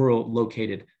 rural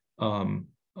located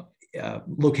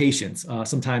locations.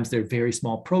 Sometimes they're very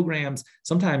small programs.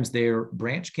 Sometimes they're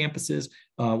branch campuses.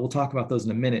 We'll talk about those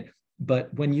in a minute.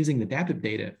 But when using the DAPIP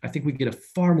data, I think we get a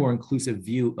far more inclusive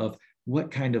view of what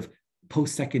kind of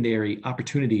post-secondary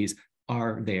opportunities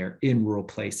are there in rural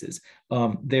places.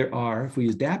 There are, if we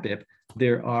use DAPIP,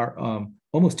 there are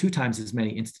almost 2 times as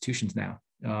many institutions now.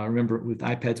 Remember, with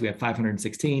iPads, we have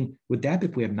 516. With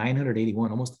DAPIP, we have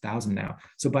 981, almost 1,000 now.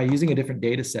 So by using a different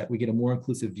data set, we get a more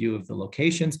inclusive view of the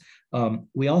locations.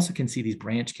 We also can see these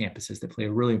branch campuses that play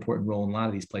a really important role in a lot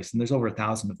of these places, and there's over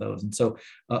 1,000 of those. And so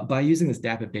by using this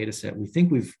DAPIP data set, we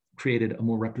think we've created a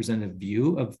more representative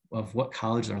view of what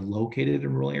colleges are located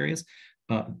in rural areas.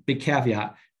 Big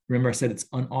caveat. Remember, I said it's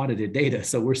unaudited data,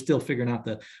 so we're still figuring out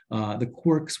the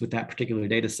quirks with that particular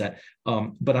data set.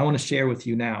 But I want to share with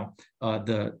you now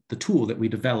the tool that we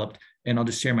developed, and I'll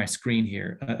just share my screen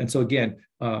here. And so again,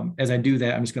 as I do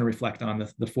that, I'm just going to reflect on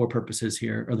the 4 purposes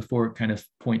here, or the 4 kind of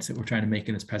points that we're trying to make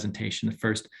in this presentation. The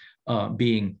first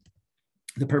being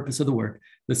the purpose of the work,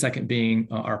 the second being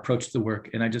our approach to the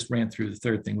work, and I just ran through the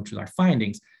third thing, which is our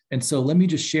findings. And so let me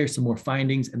just share some more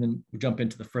findings, and then we'll jump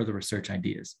into the further research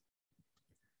ideas.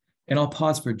 And I'll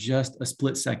pause for just a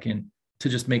split second to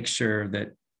just make sure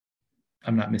that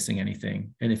I'm not missing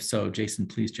anything. And if so, Jason,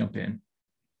 please jump in.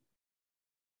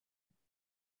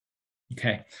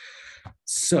 Okay,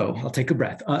 so I'll take a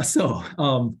breath.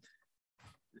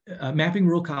 Mapping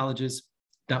rural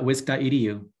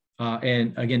colleges.wisc.edu.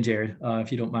 And again, Jared,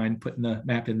 if you don't mind putting the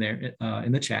map in there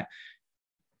in the chat.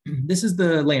 This is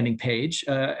the landing page.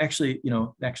 Actually,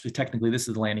 technically this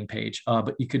is the landing page,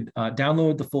 but you could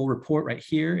download the full report right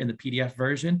here in the PDF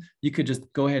version. You could just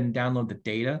go ahead and download the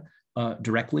data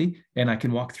directly, and I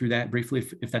can walk through that briefly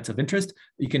if that's of interest.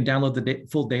 You can download the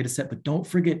full data set, but don't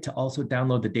forget to also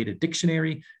download the data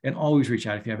dictionary, and always reach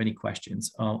out if you have any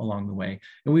questions along the way.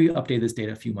 And we updated this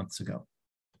data a few months ago.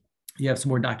 You have some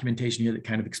more documentation here that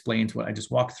kind of explains what I just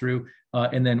walked through.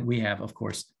 And then we have, of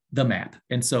course, the map.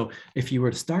 And so if you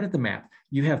were to start at the map,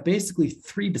 you have basically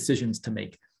 3 decisions to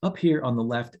make. Up here on the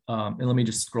left, and let me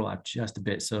just scroll out just a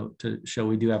bit so to show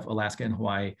we do have Alaska and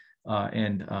Hawaii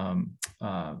and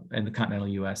the continental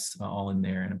US all in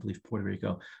there, and I believe Puerto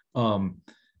Rico.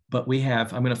 But we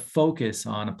have, I'm going to focus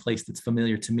on a place that's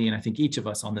familiar to me. And I think each of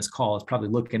us on this call is probably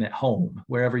looking at home,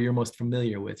 wherever you're most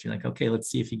familiar with. You're like, okay, let's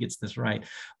see if he gets this right.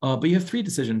 But you have 3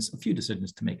 decisions, a few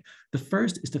decisions to make. The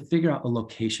first is to figure out a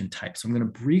location type. So I'm going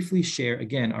to briefly share,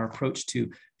 again, our approach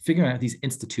to figuring out these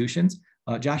institutions.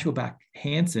 Joshua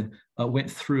Bach-Hansen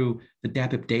went through the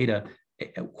DAPIP data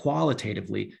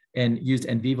qualitatively and used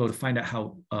NVivo to find out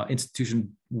how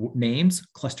institution names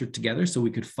clustered together so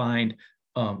we could find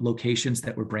locations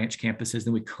that were branch campuses.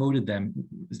 Then we coded them.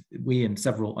 We and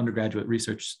several undergraduate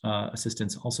research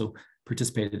assistants also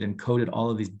participated and coded all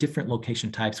of these different location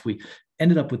types. We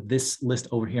ended up with this list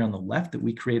over here on the left that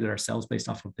we created ourselves based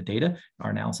off of the data, our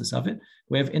analysis of it.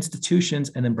 We have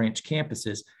institutions and then branch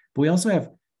campuses, but we also have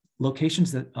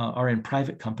locations that are in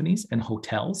private companies and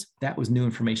hotels. That was new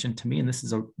information to me. And this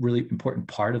is a really important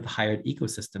part of the higher ed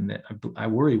ecosystem that I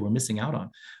worry we're missing out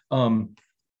on.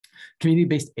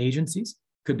 Community-based agencies,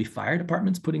 could be fire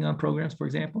departments putting on programs, for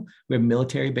example. We have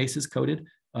military bases coded.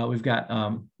 We've got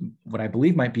what I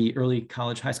believe might be early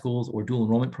college, high schools, or dual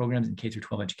enrollment programs in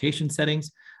K-12 education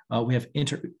settings. We have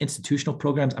institutional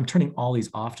programs. I'm turning all these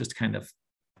off just to kind of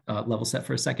level set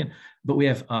for a second. But we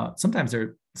have, sometimes there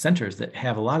are centers that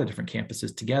have a lot of different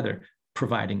campuses together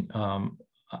providing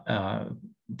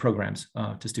programs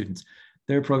to students.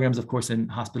 There are programs, of course, in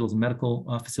hospitals and medical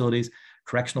facilities,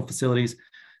 correctional facilities.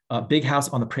 Big House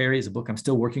on the Prairie is a book I'm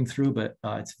still working through, but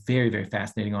it's very, very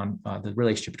fascinating on the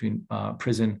relationship between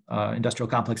prison, industrial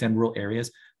complex, and rural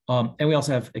areas. And we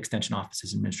also have extension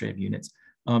offices, administrative units.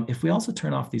 If we also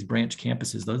turn off these branch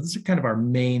campuses, those are kind of our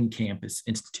main campus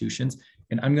institutions.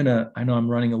 And I know I'm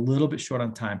running a little bit short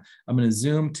on time. I'm gonna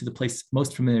zoom to the place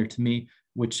most familiar to me,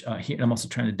 which here, I'm also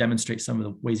trying to demonstrate some of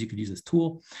the ways you could use this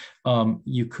tool.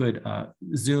 You could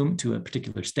zoom to a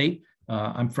particular state.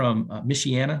 I'm from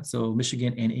Michiana, so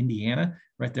Michigan and Indiana,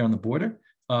 right there on the border,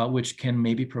 which can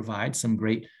maybe provide some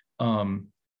great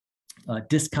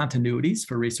discontinuities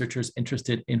for researchers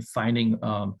interested in finding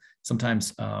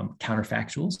sometimes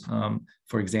counterfactuals.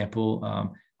 For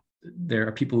example, there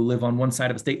are people who live on one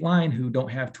side of a state line who don't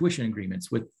have tuition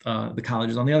agreements with the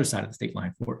colleges on the other side of the state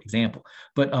line, for example.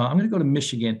 But I'm going to go to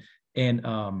Michigan, and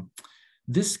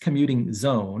this commuting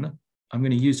zone, I'm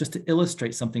going to use just to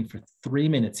illustrate something for 3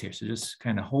 minutes here. So just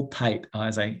kind of hold tight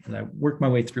as I work my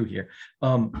way through here.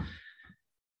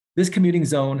 This commuting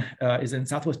zone is in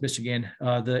Southwest Michigan.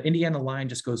 The Indiana line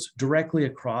just goes directly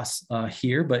across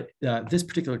here, but this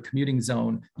particular commuting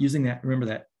zone, using that, remember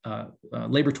that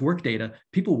labor to work data,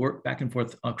 people work back and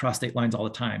forth across state lines all the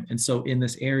time. And so in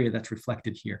this area, that's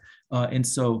reflected here. And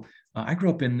so I grew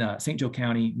up in St. Joe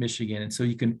County, Michigan. And so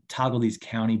you can toggle these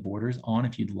county borders on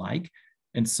if you'd like.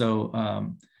 And so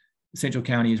St. Joe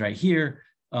County is right here.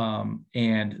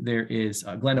 And there is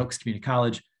Glen Oaks Community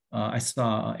College. I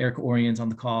saw Erica Orions on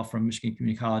the call from Michigan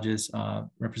Community Colleges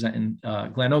representing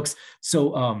Glen Oaks.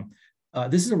 So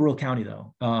this is a rural county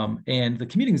though. And the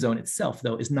commuting zone itself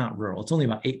though is not rural. It's only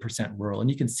about 8% rural. And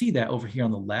you can see that over here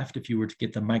on the left, if you were to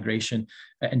get the migration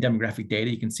and demographic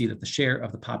data, you can see that the share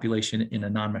of the population in a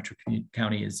non-metro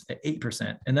county is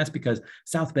 8%. And that's because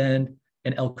South Bend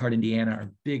and Elkhart, Indiana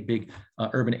are big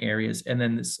urban areas. And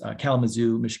then this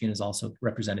Kalamazoo, Michigan is also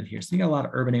represented here. So you got a lot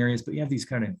of urban areas, but you have these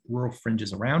kind of rural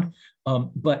fringes around.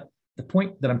 But the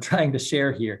point that I'm trying to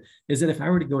share here is that if I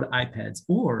were to go to iPads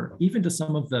or even to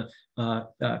some of the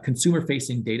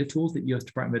consumer-facing data tools that U.S.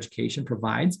 Department of Education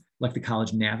provides, like the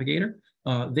College Navigator,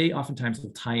 they oftentimes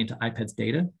will tie into iPad's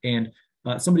data. And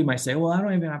somebody might say, well, I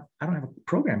don't have a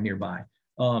program nearby.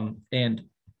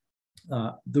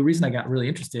 The reason I got really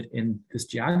interested in this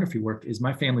geography work is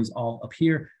my family's all up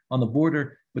here on the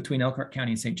border between Elkhart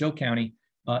County and St. Joe County.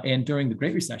 And during the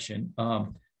Great Recession,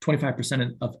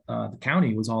 25% of the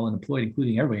county was all unemployed,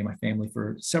 including everybody in my family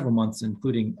for several months,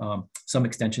 including some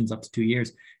extensions up to 2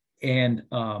 years. And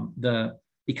the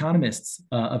economists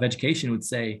of education would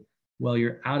say, well,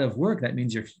 you're out of work. That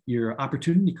means your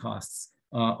opportunity costs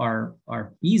are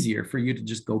easier for you to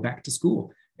just go back to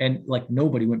school. And like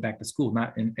nobody went back to school,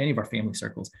 not in any of our family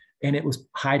circles. And it was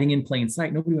hiding in plain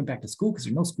sight. Nobody went back to school because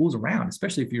there's no schools around,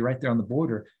 especially if you're right there on the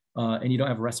border and you don't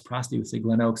have a reciprocity with, say,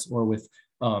 Glen Oaks or with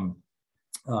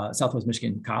Southwest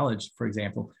Michigan College, for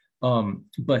example.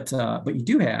 But you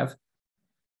do have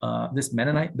this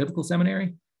Mennonite Biblical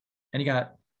Seminary, and you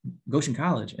got Goshen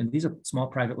College. And these are small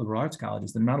private liberal arts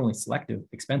colleges. They're not only selective,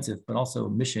 expensive, but also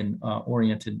mission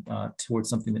oriented towards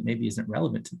something that maybe isn't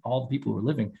relevant to all the people who are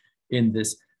living in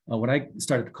this what I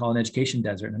started to call an education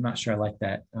desert. And I'm not sure I like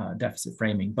that deficit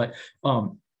framing, but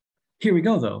here we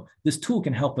go though. This tool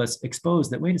can help us expose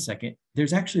that, wait a second,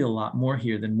 there's actually a lot more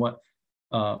here than what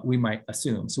we might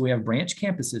assume. So we have branch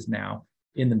campuses now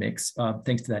in the mix,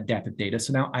 thanks to that DAPIT data.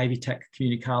 So now Ivy Tech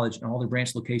Community College and all their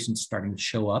branch locations starting to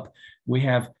show up. We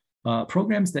have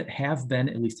programs that have been,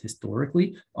 at least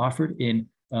historically, offered in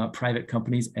private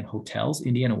companies and hotels.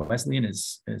 Indiana Wesleyan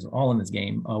is all in this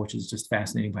game, which is just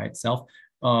fascinating by itself.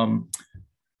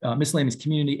 Miscellaneous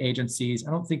community agencies.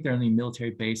 I don't think there are any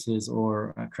military bases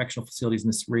or correctional facilities in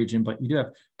this region, but you do have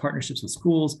partnerships with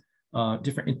schools,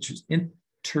 different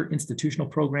inter-institutional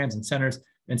programs and centers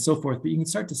and so forth. But you can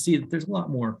start to see that there's a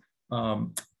lot more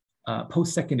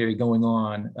post-secondary going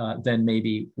on than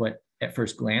maybe what at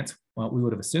first glance we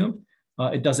would have assumed.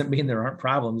 It doesn't mean there aren't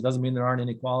problems. It doesn't mean there aren't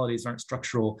inequalities, aren't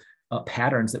structural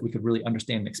patterns that we could really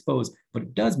understand and expose. But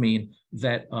it does mean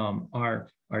that our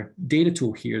data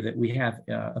tool here that we have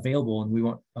available and we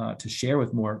want to share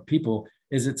with more people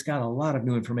is it's got a lot of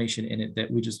new information in it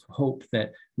that we just hope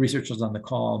that researchers on the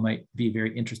call might be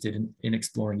very interested in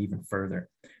exploring even further.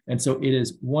 And so it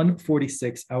is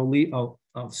 1:46.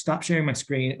 I'll stop sharing my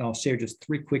screen and I'll share just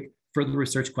 3 quick further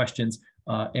research questions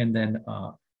and then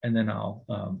I'll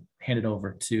hand it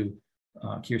over to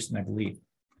Kirsten, I believe.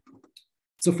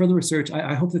 So further research,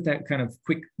 I hope that kind of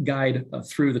quick guide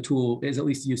through the tool is at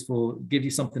least useful, give you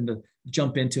something to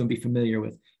jump into and be familiar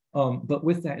with. But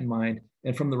with that in mind,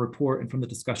 and from the report and from the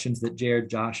discussions that Jared,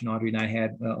 Josh, and Audrey and I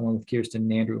had, along with Kirsten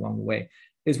and Andrew along the way,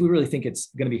 is we really think it's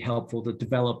going to be helpful to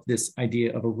develop this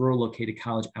idea of a rural located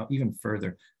college out even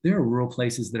further. There are rural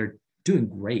places that are doing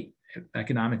great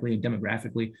economically and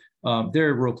demographically. There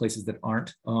are rural places that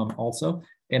aren't also,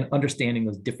 and understanding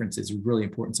those differences is really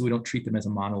important so we don't treat them as a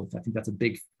monolith. I think that's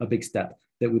a big step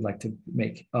that we'd like to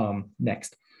make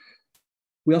next.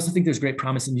 We also think there's great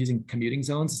promise in using commuting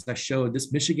zones. As I showed,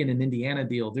 this Michigan and Indiana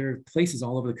deal, there are places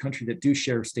all over the country that do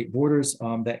share state borders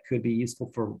that could be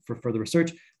useful for further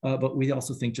research. But we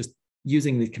also think just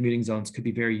using the commuting zones could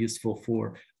be very useful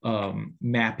for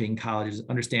mapping colleges,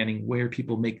 understanding where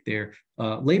people make their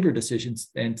labor decisions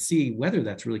and see whether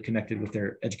that's really connected with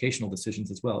their educational decisions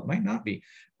as well. It might not be.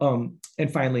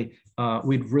 And finally,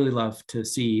 we'd really love to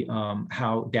see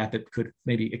how DAPIP could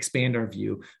maybe expand our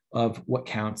view of what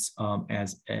counts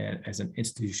as an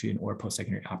institution or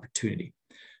post-secondary opportunity.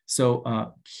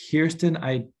 So Kirsten,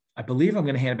 I believe I'm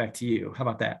going to hand it back to you. How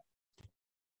about that?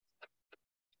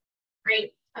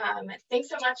 Great. Thanks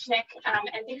so much, Nick.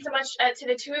 And thanks so much to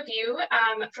the two of you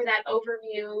for that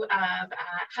overview of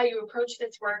how you approach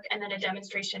this work and then a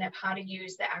demonstration of how to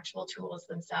use the actual tools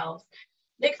themselves.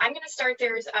 Nick, I'm going to start.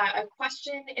 There's a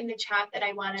question in the chat that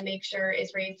I want to make sure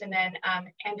is raised. And then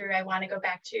Andrew, I want to go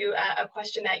back to a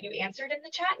question that you answered in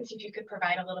the chat and see if you could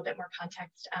provide a little bit more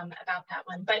context about that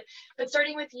one. But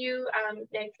starting with you,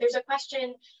 Nick, there's a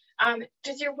question.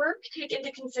 Does your work take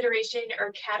into consideration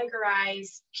or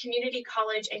categorize community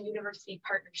college and university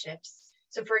partnerships?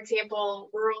 So for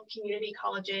example, rural community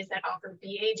colleges that offer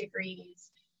BA degrees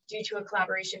due to a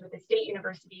collaboration with a state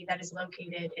university that is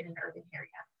located in an urban area?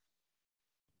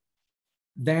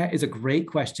 That is a great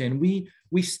question. We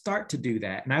start to do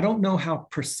that. And I don't know how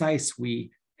precise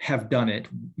we have done it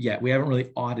yet. We haven't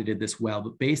really audited this well,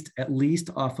 but based at least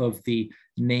off of the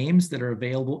names that are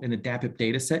available in the DAPIP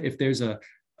data set, if there's an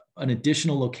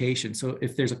additional location. So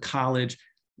if there's a college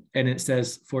and it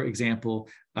says, for example,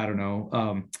 I don't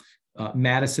know,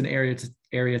 Madison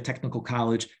area technical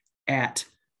college at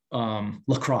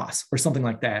La Crosse or something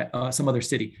like that, some other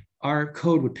city, our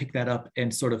code would pick that up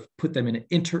and sort of put them in an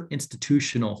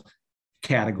interinstitutional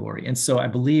category. And so I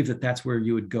believe that that's where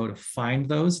you would go to find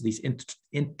these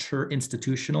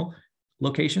interinstitutional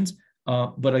locations.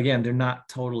 But again, they're not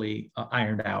totally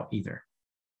ironed out either.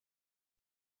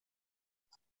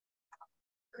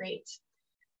 Great.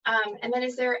 And then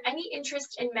is there any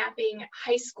interest in mapping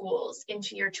high schools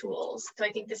into your tools? So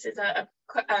I think this is a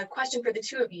question for the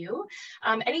two of you.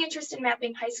 Any interest in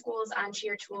mapping high schools onto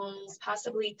your tools,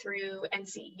 possibly through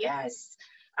NCES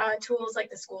tools like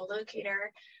the school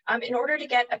locator, in order to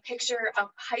get a picture of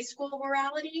high school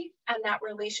morality and that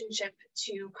relationship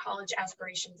to college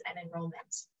aspirations and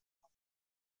enrollment?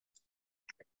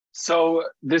 So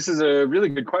this is a really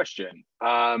good question.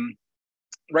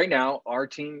 Right now, our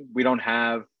team, we don't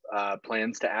have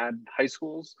plans to add high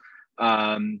schools.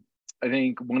 I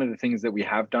think one of the things that we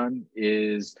have done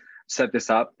is set this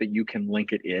up that you can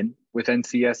link it in with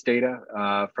NCS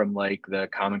data from like the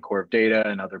Common Core of Data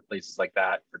and other places like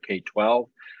that for K-12.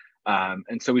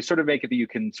 And so we sort of make it that you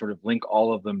can sort of link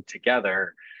all of them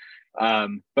together.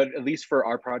 But at least for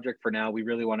our project for now, we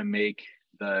really want to make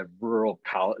the rural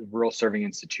serving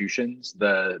institutions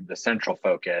the central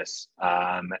focus,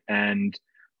 and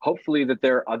hopefully that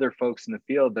there are other folks in the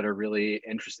field that are really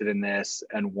interested in this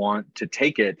and want to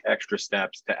take it extra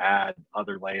steps to add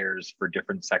other layers for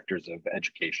different sectors of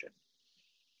education.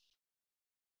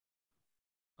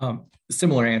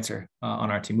 Similar answer on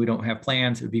our team. We don't have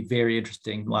plans. It would be very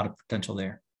interesting, a lot of potential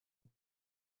there.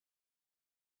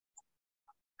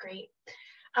 Great.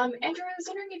 Andrew, I was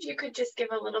wondering if you could just give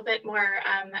a little bit more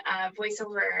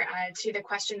voiceover to the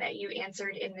question that you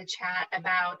answered in the chat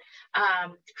about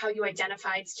how you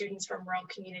identified students from rural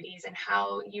communities and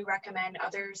how you recommend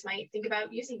others might think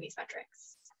about using these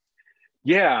metrics.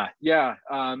 Yeah.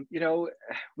 You know,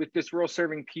 with this rural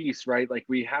serving piece, right, like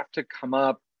we have to come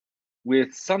up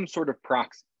with some sort of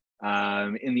proxy.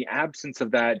 In the absence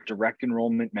of that direct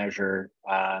enrollment measure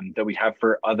that we have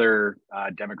for other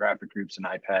demographic groups and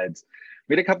IPEDs,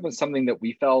 we had to come up with something that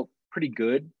we felt pretty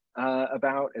good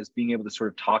about as being able to sort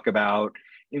of talk about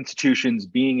institutions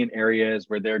being in areas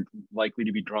where they're likely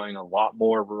to be drawing a lot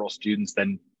more rural students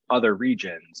than other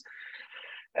regions.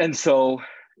 And so,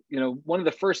 you know, one of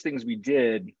the first things we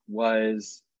did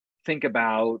was think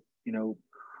about, you know,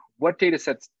 what data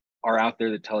sets are out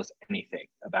there that tell us anything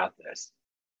about this.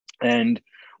 And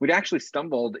we'd actually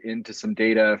stumbled into some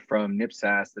data from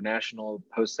NPSAS, the National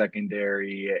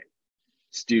Postsecondary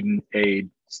Student Aid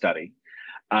Study,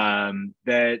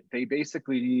 that they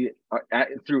basically,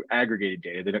 through aggregated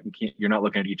data, you're not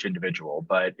looking at each individual,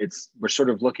 but we're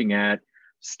sort of looking at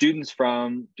students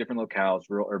from different locales,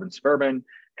 rural, urban, suburban,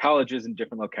 colleges in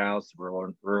different locales,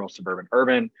 rural, suburban,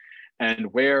 urban,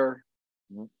 and where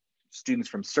students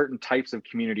from certain types of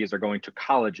communities are going to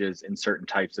colleges in certain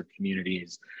types of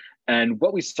communities. And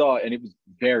what we saw, and it was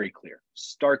very clear,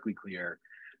 starkly clear,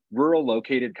 rural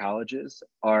located colleges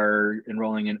are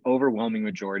enrolling an overwhelming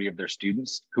majority of their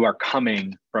students who are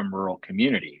coming from rural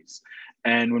communities.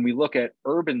 And when we look at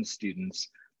urban students,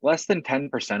 less than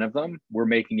 10% of them were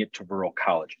making it to rural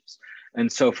colleges.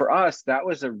 And so for us, that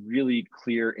was a really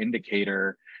clear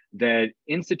indicator that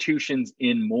institutions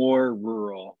in more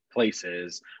rural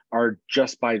places are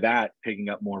just by that picking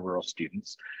up more rural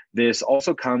students. This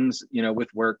also comes,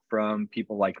 with work from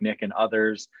people like Nick and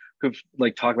others who've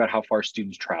talk about how far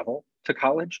students travel to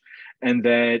college, and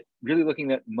that really looking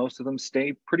that most of them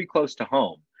stay pretty close to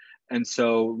home. And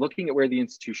so looking at where the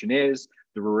institution is,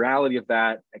 the rurality of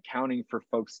that, accounting for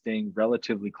folks staying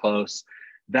relatively close,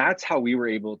 that's how we were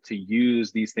able to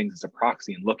use these things as a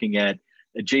proxy and looking at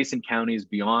adjacent counties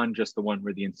beyond just the one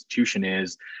where the institution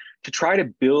is to try to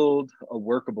build a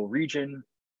workable region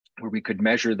where we could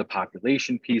measure the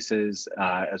population pieces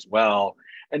as well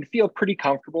and feel pretty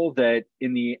comfortable that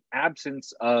in the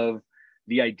absence of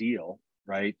the ideal,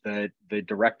 right, the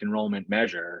direct enrollment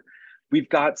measure, we've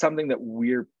got something that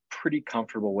we're pretty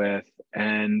comfortable with.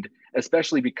 And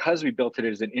especially because we built it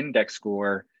as an index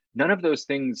score, none of those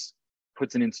things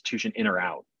puts an institution in or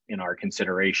out in our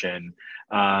consideration.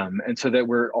 And so that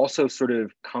we're also sort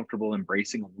of comfortable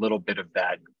embracing a little bit of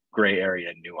that gray area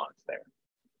and nuance there.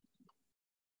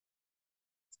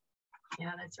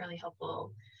 Yeah, that's really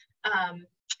helpful.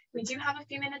 We do have a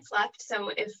few minutes left, so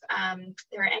if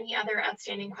there are any other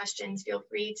outstanding questions, feel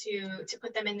free to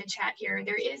put them in the chat here.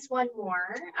 There is one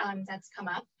more that's come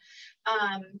up,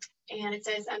 and it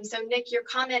says, so Nick, your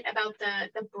comment about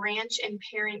the branch and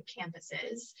parent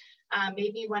campuses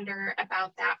made me wonder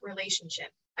about that relationship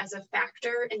as a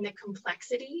factor in the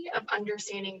complexity of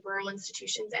understanding rural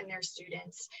institutions and their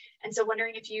students. And so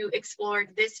wondering if you explored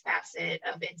this facet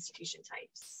of institution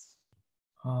types.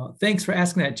 Thanks for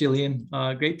asking that,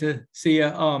 Jillian. Great to see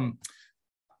you.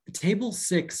 Table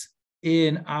 6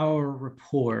 in our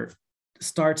report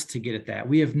starts to get at that.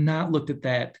 We have not looked at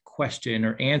that question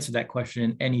or answered that question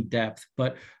in any depth,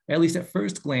 but at least at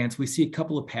first glance, we see a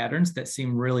couple of patterns that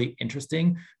seem really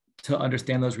interesting to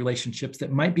understand those relationships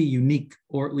that might be unique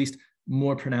or at least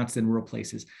more pronounced in rural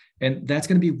places. And that's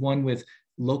going to be one with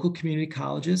local community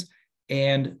colleges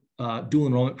and dual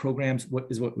enrollment programs,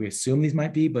 what we assume these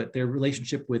might be, but their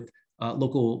relationship with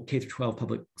local K-12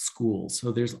 public schools.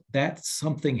 So that's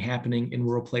something happening in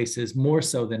rural places more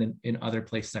so than in other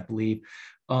places, I believe.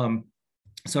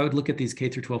 So I would look at these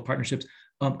K-12 partnerships.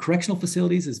 Correctional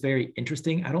facilities is very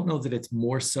interesting. I don't know that it's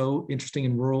more so interesting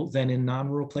in rural than in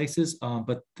non-rural places,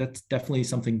 but that's definitely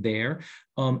something there.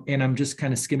 And I'm just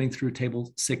kind of skimming through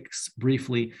table 6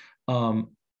 briefly.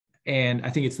 And I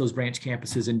think it's those branch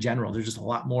campuses in general. There's just a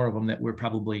lot more of them that we're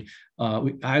probably,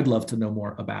 I'd love to know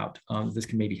more about. This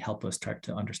can maybe help us start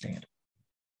to understand.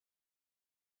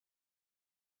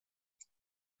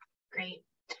 Great.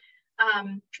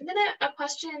 And then a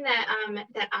question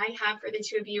that I have for the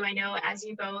two of you. I know as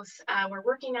you both were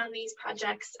working on these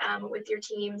projects with your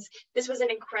teams, this was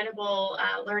an incredible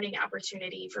learning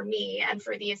opportunity for me and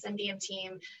for the Ascendium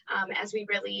team as we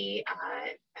really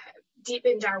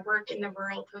deepened our work in the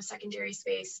rural post-secondary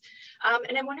space.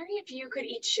 And I'm wondering if you could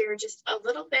each share just a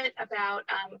little bit about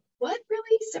what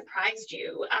really surprised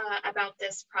you about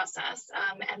this process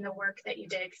and the work that you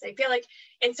did, because I feel like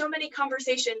in so many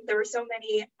conversations, there were so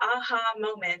many aha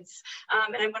moments.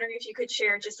 And I'm wondering if you could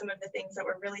share just some of the things that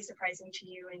were really surprising to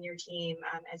you and your team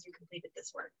as you completed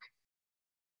this work.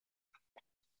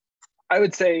 I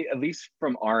would say, at least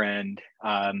from our end,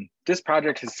 this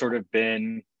project has sort of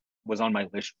was on my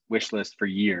wish list for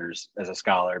years as a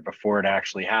scholar before it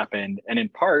actually happened. And in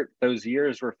part, those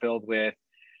years were filled with,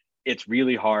 it's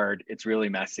really hard, it's really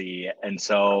messy. And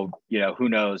so, who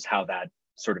knows how that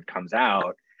sort of comes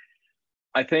out.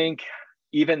 I think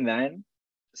even then,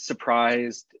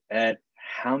 surprised at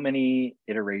how many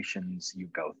iterations you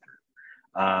go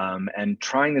through and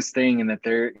trying this thing, and that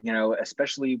there,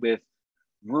 especially with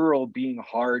rural being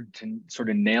hard to sort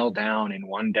of nail down in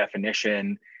one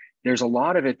definition, there's a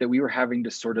lot of it that we were having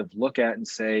to sort of look at and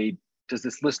say, does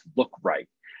this list look right?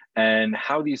 And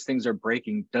how these things are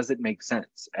breaking, does it make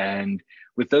sense? And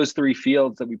with those 3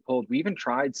 fields that we pulled, we even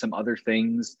tried some other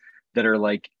things that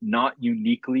are not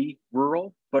uniquely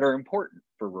rural, but are important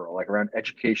for rural, like around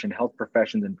education, health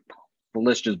professions, and the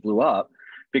list just blew up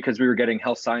because we were getting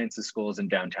health sciences schools in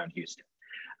downtown Houston.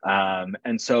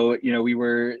 And so, we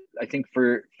were, I think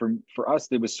for us,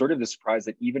 there was sort of the surprise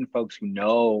that even folks who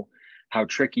know how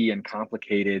tricky and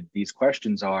complicated these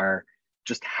questions are,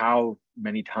 just how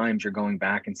many times you're going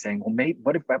back and saying, well, mate,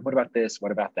 what about this?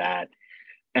 What about that?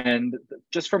 And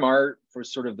just for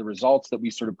sort of the results that we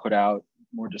sort of put out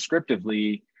more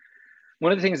descriptively,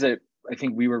 one of the things that I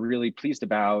think we were really pleased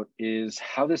about is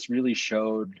how this really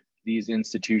showed these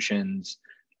institutions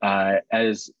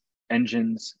as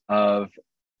engines of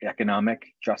economic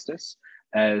justice,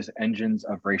 as engines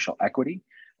of racial equity.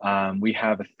 We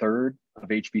have a third of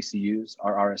HBCUs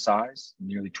are RSIs,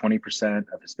 nearly 20%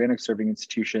 of Hispanic serving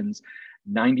institutions,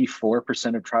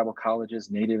 94% of tribal colleges,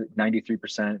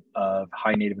 93% of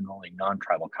high Native enrolling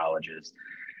non-tribal colleges.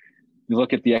 You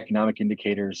look at the economic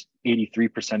indicators,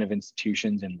 83% of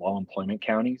institutions in low employment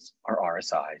counties are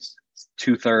RSIs,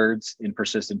 2/3 in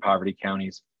persistent poverty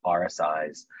counties,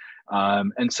 RSIs.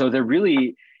 And so they're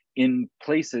really in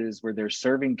places where they're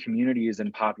serving communities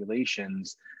and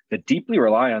populations that deeply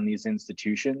rely on these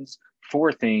institutions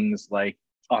for things like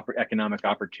economic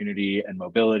opportunity and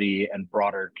mobility and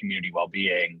broader community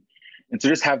well-being. And so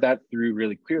just have that through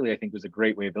really clearly, I think, was a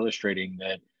great way of illustrating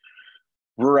that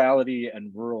rurality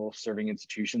and rural serving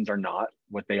institutions are not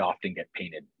what they often get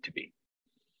painted to be.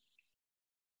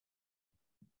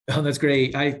 Oh, that's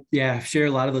great. I share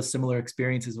a lot of those similar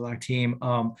experiences with our team.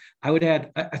 I would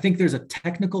add, I think there's a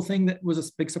technical thing that was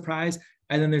a big surprise.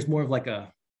 And then there's more of like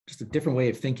just a different way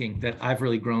of thinking that I've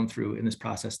really grown through in this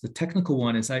process. The technical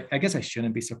one is, I guess I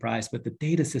shouldn't be surprised, but the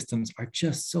data systems are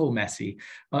just so messy.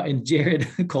 And Jared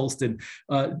Colston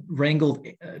wrangled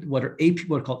what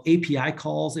are called API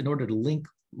calls in order to link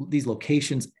these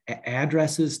locations,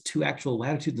 addresses to actual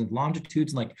latitudes and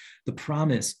longitudes. And like the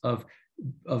promise of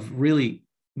really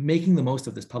making the most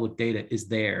of this public data is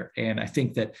there. And I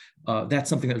think that that's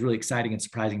something that was really exciting and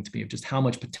surprising to me, of just how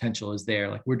much potential is there.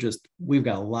 Like we've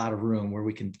got a lot of room where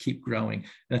we can keep growing. And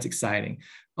that's exciting.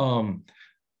 The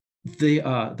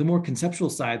more conceptual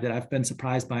side that I've been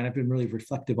surprised by and I've been really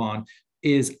reflective on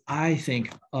is, I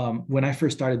think when I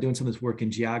first started doing some of this work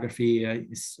in geography,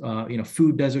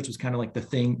 food deserts was kind of like the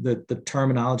thing, the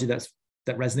terminology that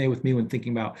resonated with me when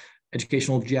thinking about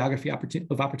educational geography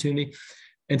of opportunity.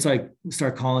 And so I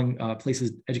started calling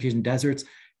places education deserts.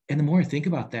 And the more I think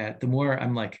about that, the more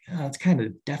I'm like, it's kind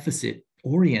of deficit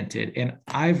oriented. And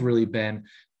I've really been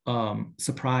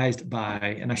surprised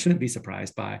by, and I shouldn't be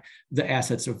surprised by, the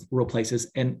assets of rural places.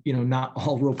 And not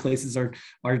all rural places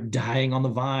are dying on the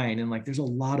vine. And like there's a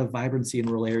lot of vibrancy in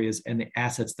rural areas, and the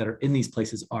assets that are in these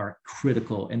places are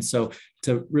critical. And so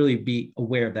to really be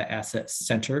aware of that asset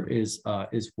center is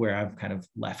where I'm kind of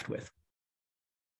left with.